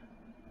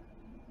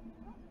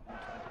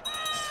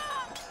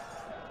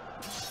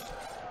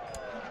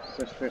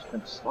 Sister's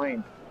been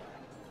slain.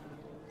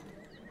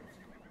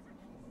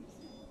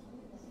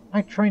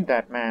 I trained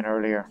that man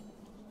earlier.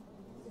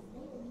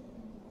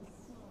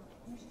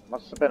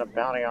 Must have been a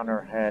bounty on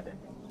her head.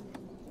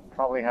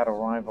 Probably had a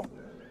rival.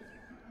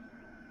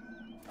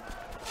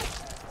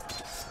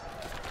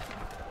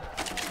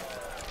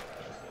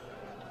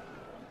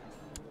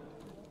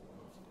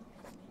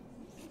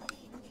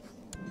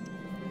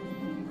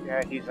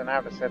 Yeah, he's an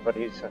adversary, but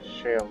he's a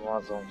Shia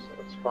Muslim, so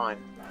it's fine.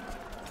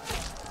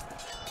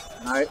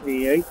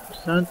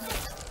 98%.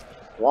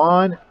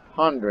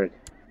 100.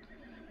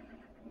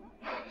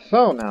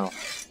 So now,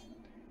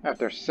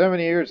 after 7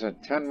 years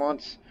and 10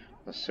 months,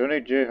 the Sunni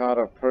Jihad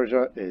of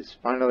Persia is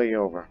finally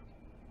over.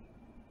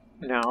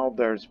 Now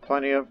there's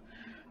plenty of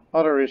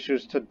other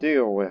issues to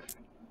deal with,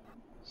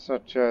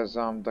 such as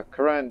the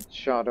current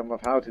shadam of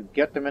how to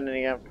get them into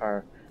the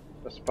empire,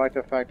 despite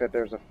the fact that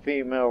there's a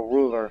female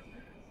ruler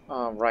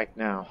right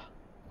now,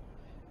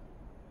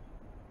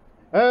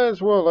 as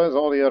well as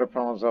all the other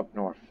problems up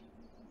north.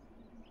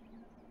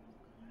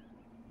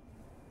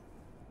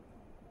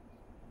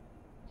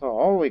 So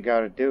all we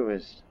gotta do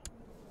is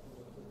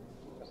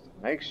just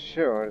make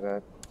sure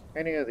that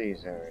any of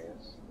these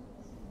areas,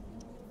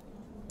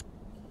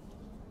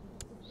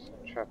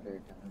 traffic.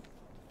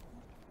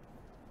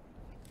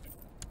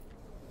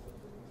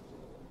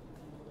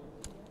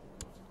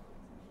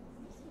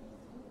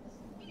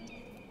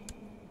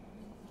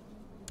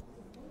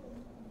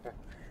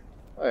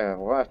 Oh yeah,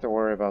 we'll have to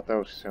worry about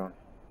those soon.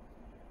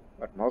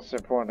 But most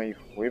importantly,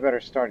 we better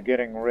start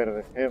getting rid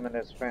of him and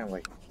his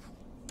family.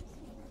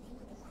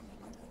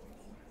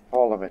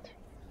 All of it.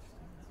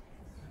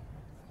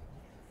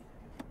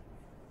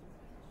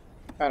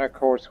 And of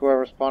course,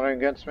 whoever's plotting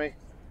against me,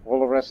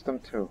 we'll arrest them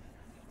too.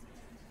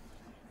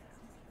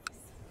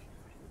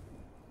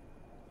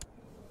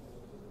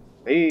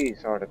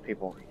 These are the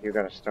people you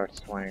gotta start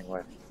swaying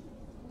with.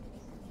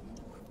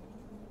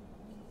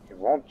 He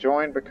won't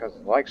join because he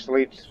likes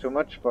Leech too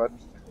much, but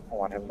I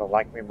want him to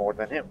like me more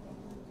than him.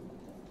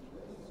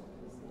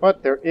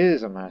 But there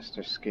is a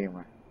master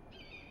schemer.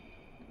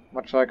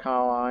 Much like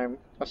how I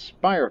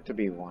aspire to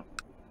be one.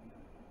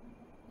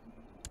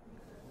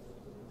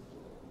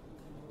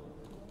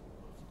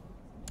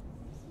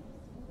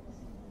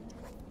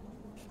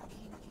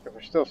 If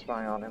we're still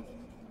spying on him,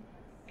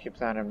 keep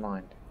that in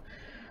mind.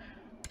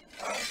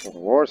 So the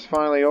war's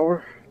finally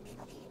over.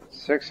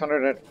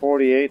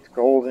 648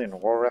 gold in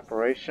war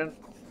reparation.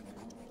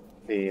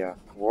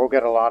 We'll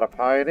get a lot of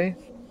piety,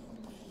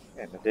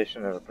 in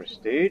addition to the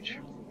prestige.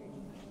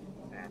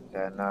 And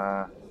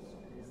then,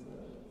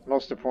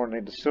 most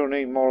importantly, the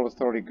Sunni moral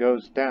authority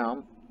goes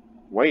down,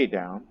 way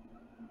down,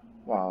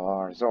 while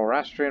our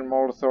Zoroastrian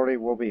moral authority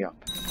will be up.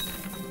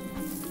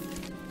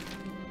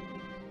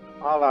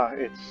 Allah,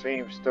 it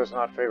seems, does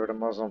not favor the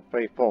Muslim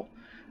faithful.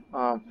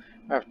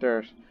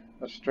 After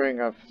a string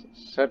of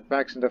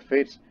setbacks and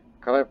defeats,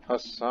 Caliph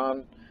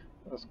Hassan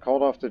was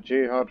called off the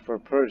jihad for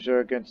Persia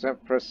against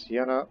Empress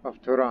Yena of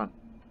Turan.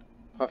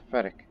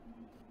 Pathetic.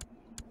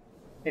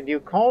 And you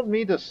called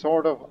me the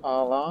sword of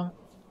Allah,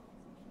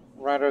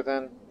 rather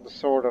than the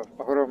sword of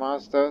Ahura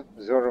Mazda,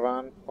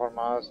 Zurvan, or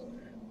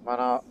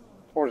Mana,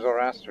 or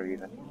Zoroaster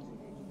even.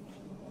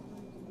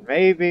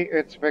 Maybe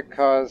it's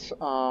because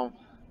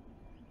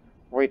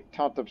we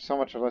taught them so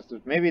much less.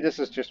 Maybe this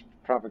is just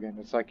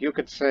propaganda. It's like you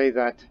could say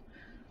that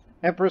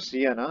Empress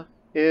Yena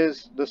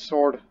is the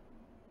sword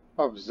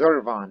of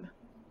Zurvan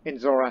in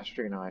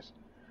Zoroastrian eyes.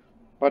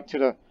 But to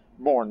the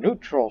more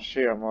neutral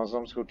Shia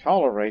Muslims who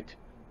tolerate,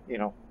 you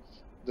know,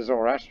 the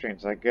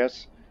Zoroastrians, I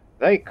guess,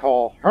 they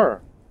call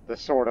her the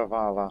sword of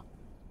Allah.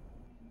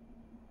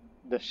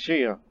 The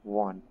Shia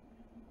one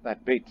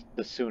that beat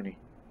the Sunni.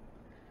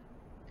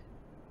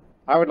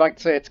 I would like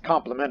to say it's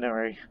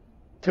complimentary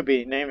to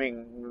be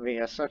naming me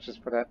as such as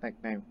for that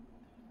nickname.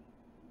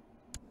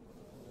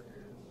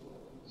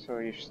 So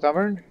you're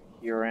stubborn,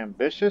 you're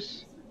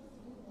ambitious,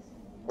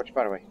 which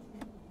by the way,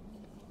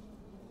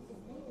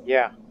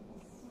 yeah,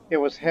 it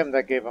was him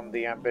that gave him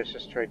the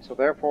ambitious trait, so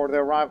therefore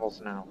they're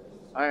rivals now.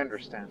 I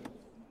understand.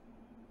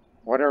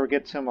 Whatever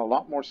gets him a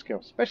lot more skill,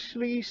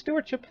 especially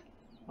stewardship.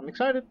 I'm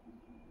excited.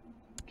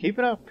 Keep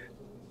it up.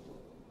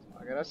 That's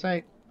all I gotta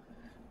say.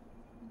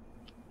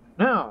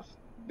 Now,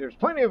 there's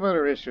plenty of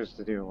other issues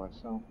to deal with,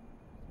 so.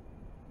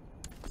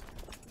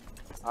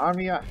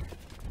 Army up.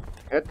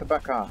 Head to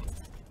Bakar.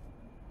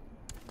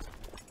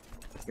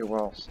 You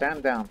will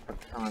stand down for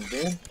the time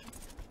being.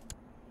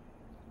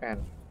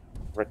 And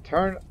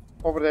return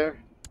over there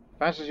as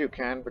fast as you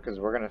can, because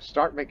we're going to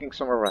start making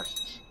some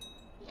arrests.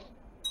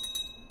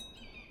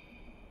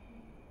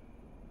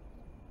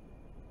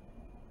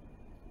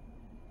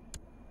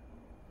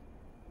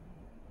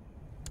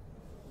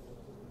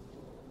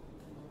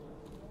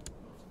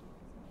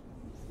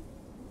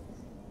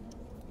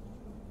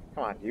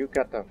 Come on, you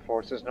got the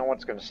forces. No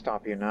one's going to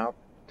stop you now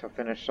to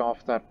finish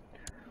off that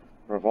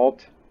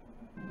revolt.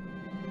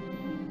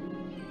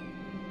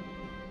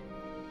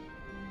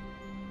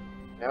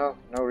 No,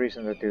 no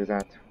reason to do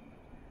that.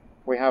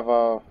 We have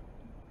a...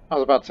 I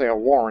was about to say a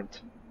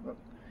warrant.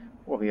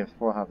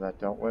 We'll have that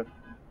dealt with.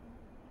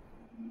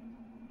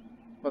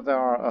 But there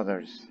are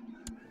others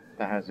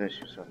that has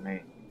issues with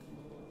me.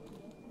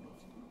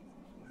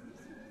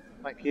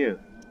 Like you.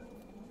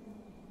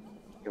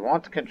 You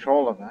want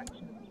control of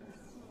action?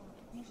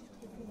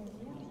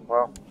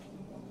 Well,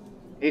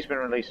 he's been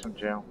released from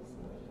jail.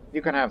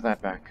 You can have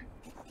that back.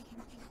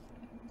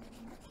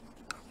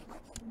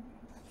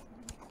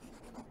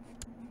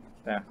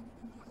 There.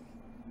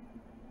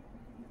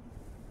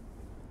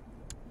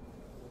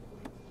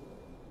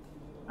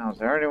 Now, is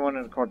there anyone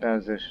in the court that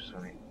has issues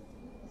with me?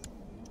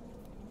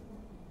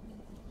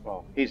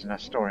 Well, he's an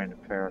historian,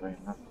 apparently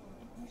enough.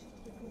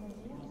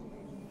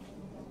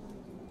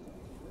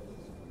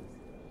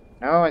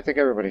 No, I think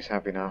everybody's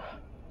happy now.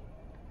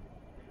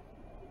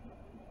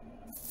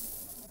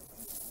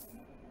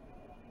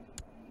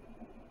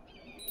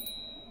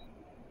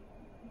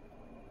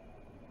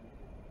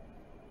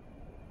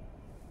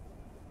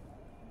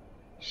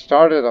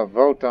 Started a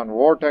vote on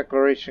War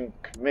Declaration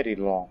Committee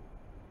law.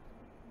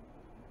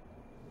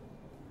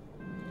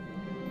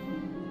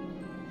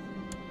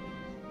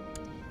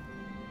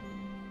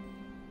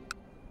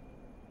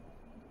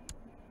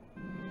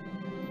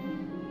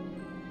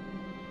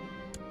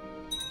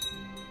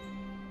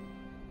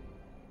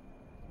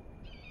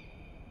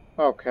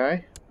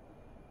 Okay.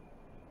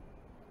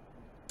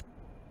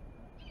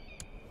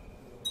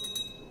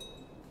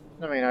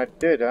 I mean, I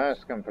did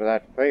ask him for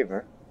that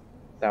favor.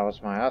 That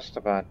was my ask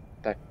about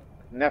that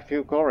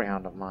nephew glory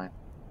hound of mine.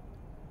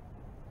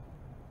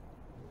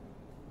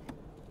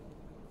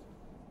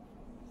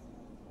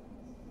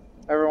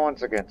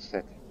 Everyone's against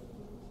it.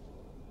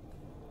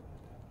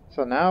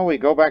 So now we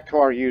go back to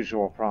our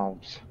usual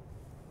problems.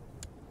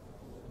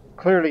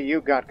 Clearly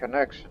you got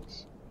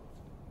connections.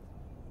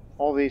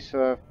 All these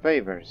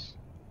favors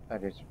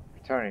that he's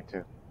returning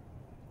to.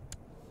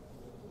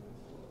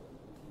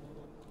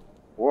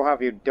 We'll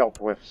have you dealt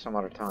with some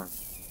other time.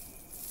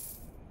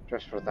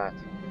 Just for that.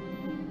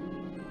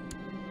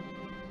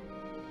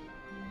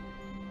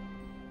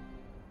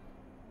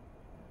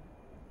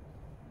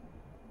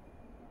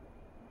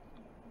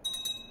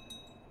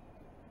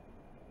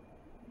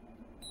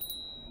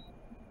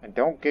 And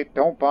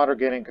don't bother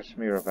getting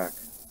Kashmir back.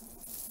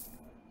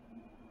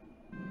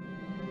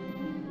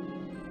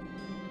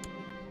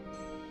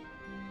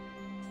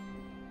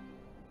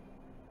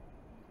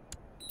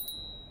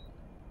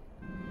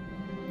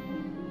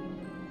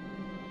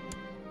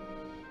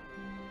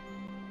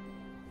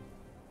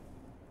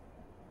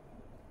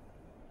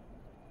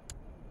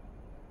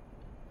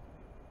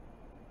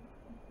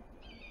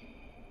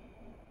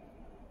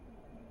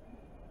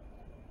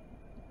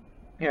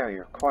 Yeah,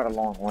 you're quite a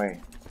long way.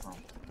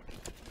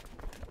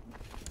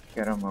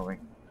 Get them moving.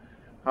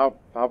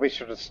 I'll be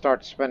sure to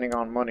start spending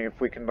on money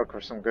if we can look for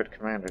some good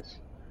commanders.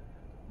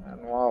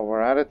 And while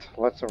we're at it,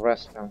 let's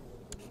arrest them.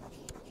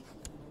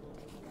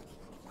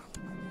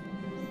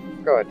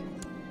 Good.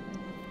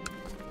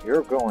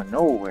 You're going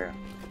nowhere.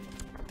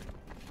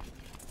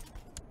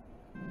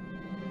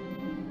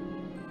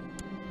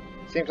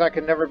 Seems I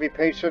can never be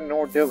patient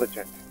nor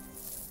diligent.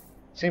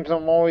 Seems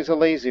I'm always a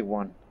lazy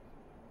one.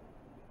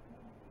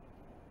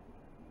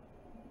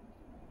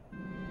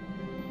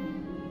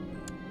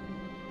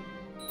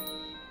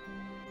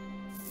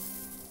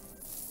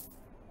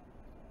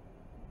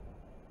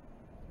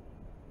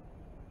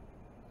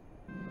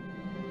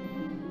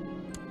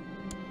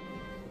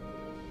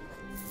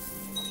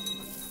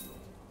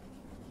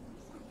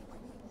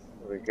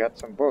 We got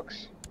some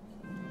books.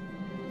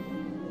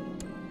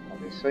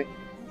 Obviously.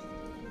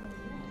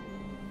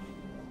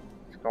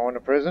 He's going to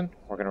prison.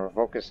 We're going to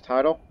revoke his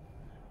title.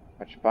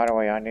 Which, by the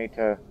way, I need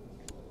to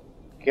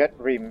get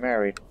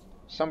remarried.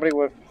 Somebody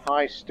with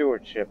high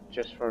stewardship,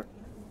 just for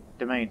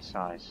domain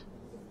size.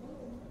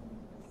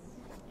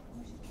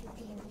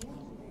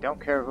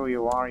 Don't care who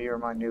you are, you're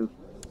my new...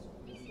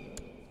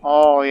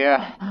 Oh,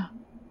 yeah.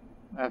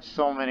 I have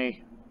so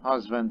many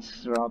husbands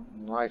throughout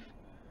life.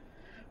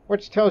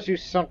 Which tells you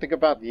something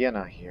about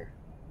Yena here.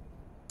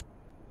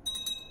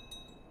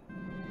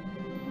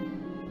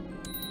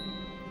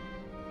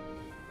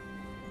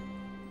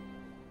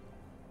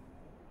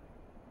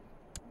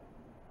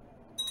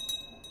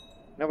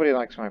 Nobody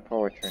likes my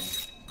poetry.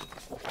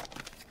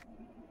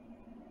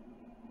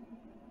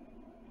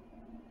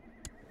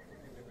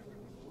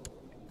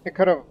 It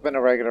could have been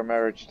a regular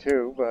marriage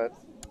too, but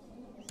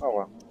oh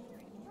well.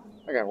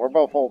 Again, we're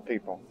both old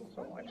people,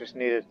 so I just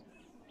needed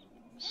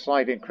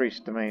slight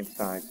increased domain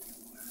size.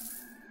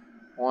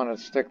 I wanted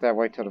to stick that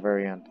way till the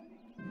very end.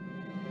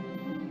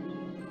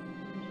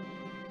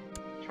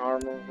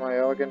 Charm of my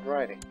elegant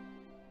writing.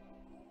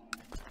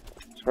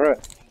 Screw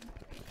it.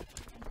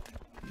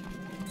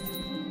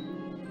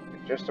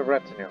 It's just a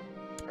retinue.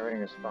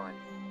 Everything is fine.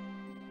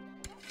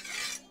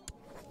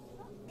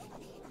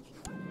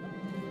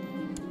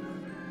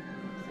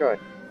 Good.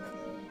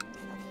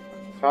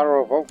 Father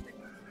of Oak,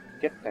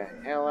 get the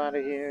hell out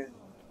of here.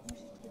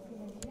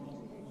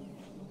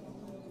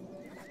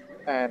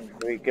 And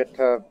we get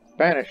to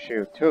banish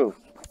you, too.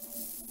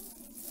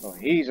 So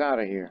he's out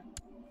of here.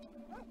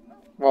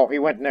 Well, he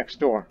went next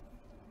door.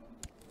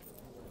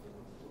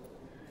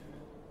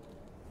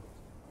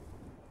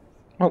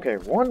 Okay,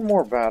 one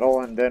more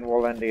battle and then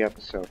we'll end the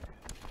episode.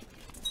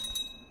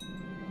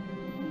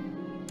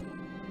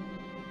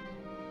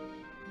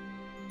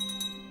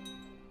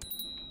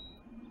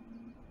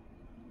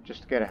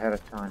 Just to get ahead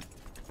of time.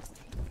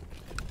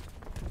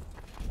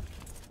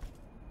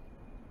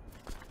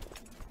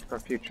 For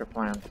future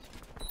plans.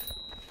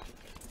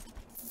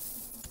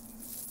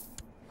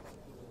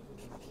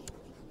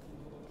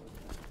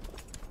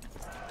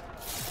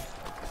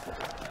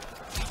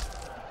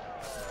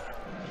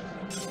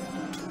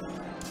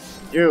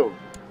 You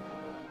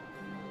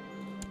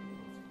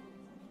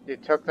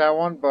took that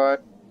one,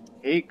 but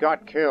he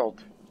got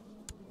killed.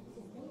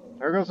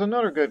 There goes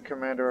another good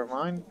commander of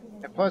mine,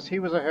 and plus he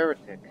was a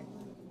heretic.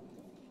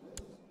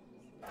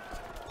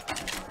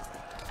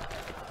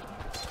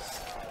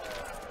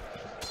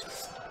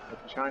 The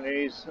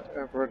Chinese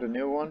Emperor, the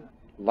new one,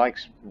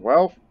 likes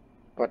wealth,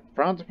 but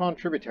frowns upon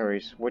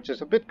tributaries, which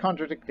is a bit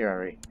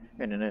contradictory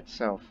in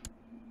itself.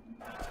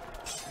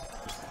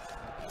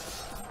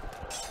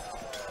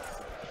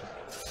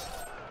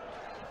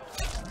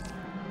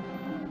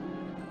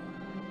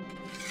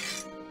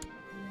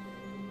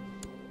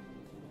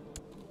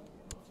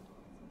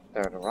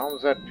 There, the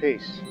realm's at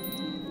peace.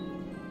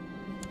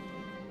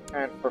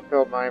 And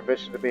fulfilled my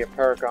ambition to be a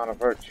paragon of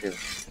virtue.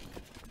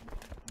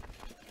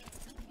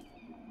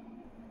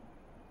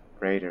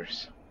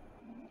 Raiders.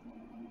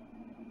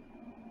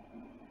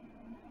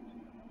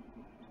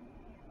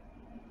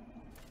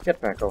 Get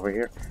back over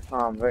here.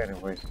 But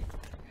anyways.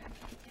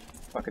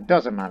 Look, it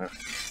doesn't matter.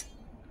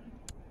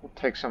 We'll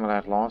take some of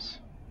that loss.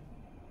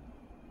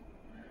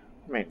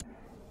 I mean,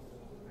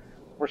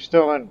 we're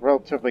still in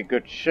relatively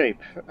good shape,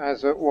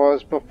 as it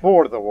was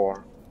before the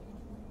war.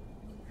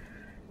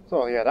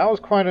 So yeah, that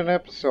was quite an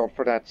episode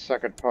for that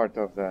second part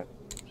of the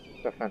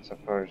defense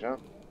of Persia.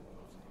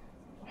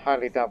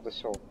 Highly doubt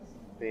this will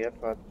be it,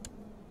 but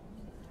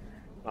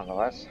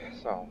nonetheless.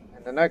 So,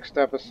 in the next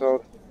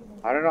episode,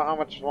 I don't know how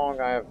much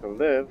longer I have to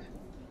live,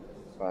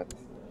 but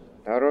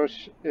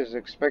Darosh is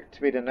expected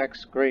to be the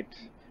next great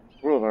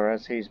ruler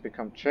as he's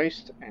become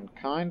chaste and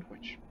kind,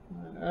 which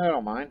I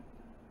don't mind.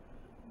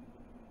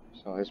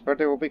 So his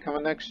birthday will be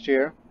coming next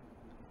year,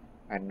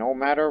 and no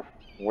matter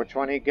which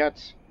one he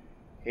gets,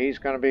 he's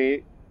going to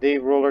be the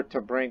ruler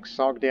to bring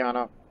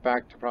Sogdiana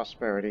back to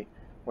prosperity,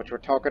 which we're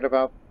talking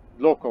about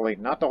locally,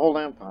 not the whole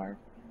empire.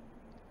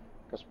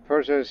 Because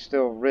Persia is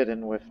still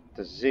ridden with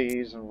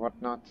disease and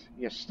whatnot.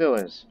 Yes, still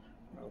is,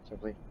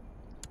 relatively.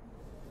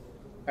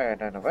 And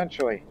then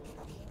eventually,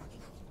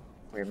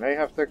 we may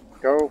have to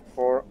go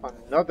for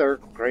another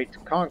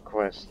great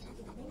conquest,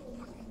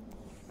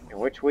 in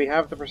which we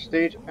have the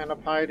prestige and the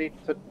piety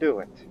to do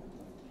it.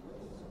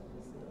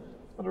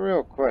 Not a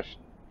real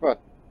question, but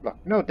look,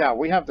 no doubt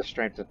we have the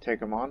strength to take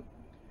them on.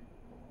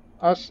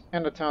 Us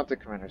and the talented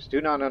commanders.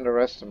 Do not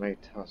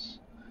underestimate us.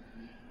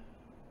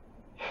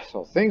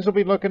 So things will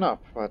be looking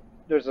up, but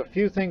there's a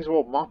few things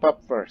we'll mop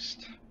up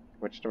first,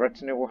 which the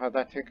retinue will have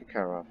that taken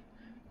care of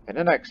in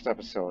the next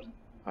episode.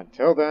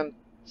 Until then,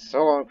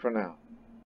 so long for now.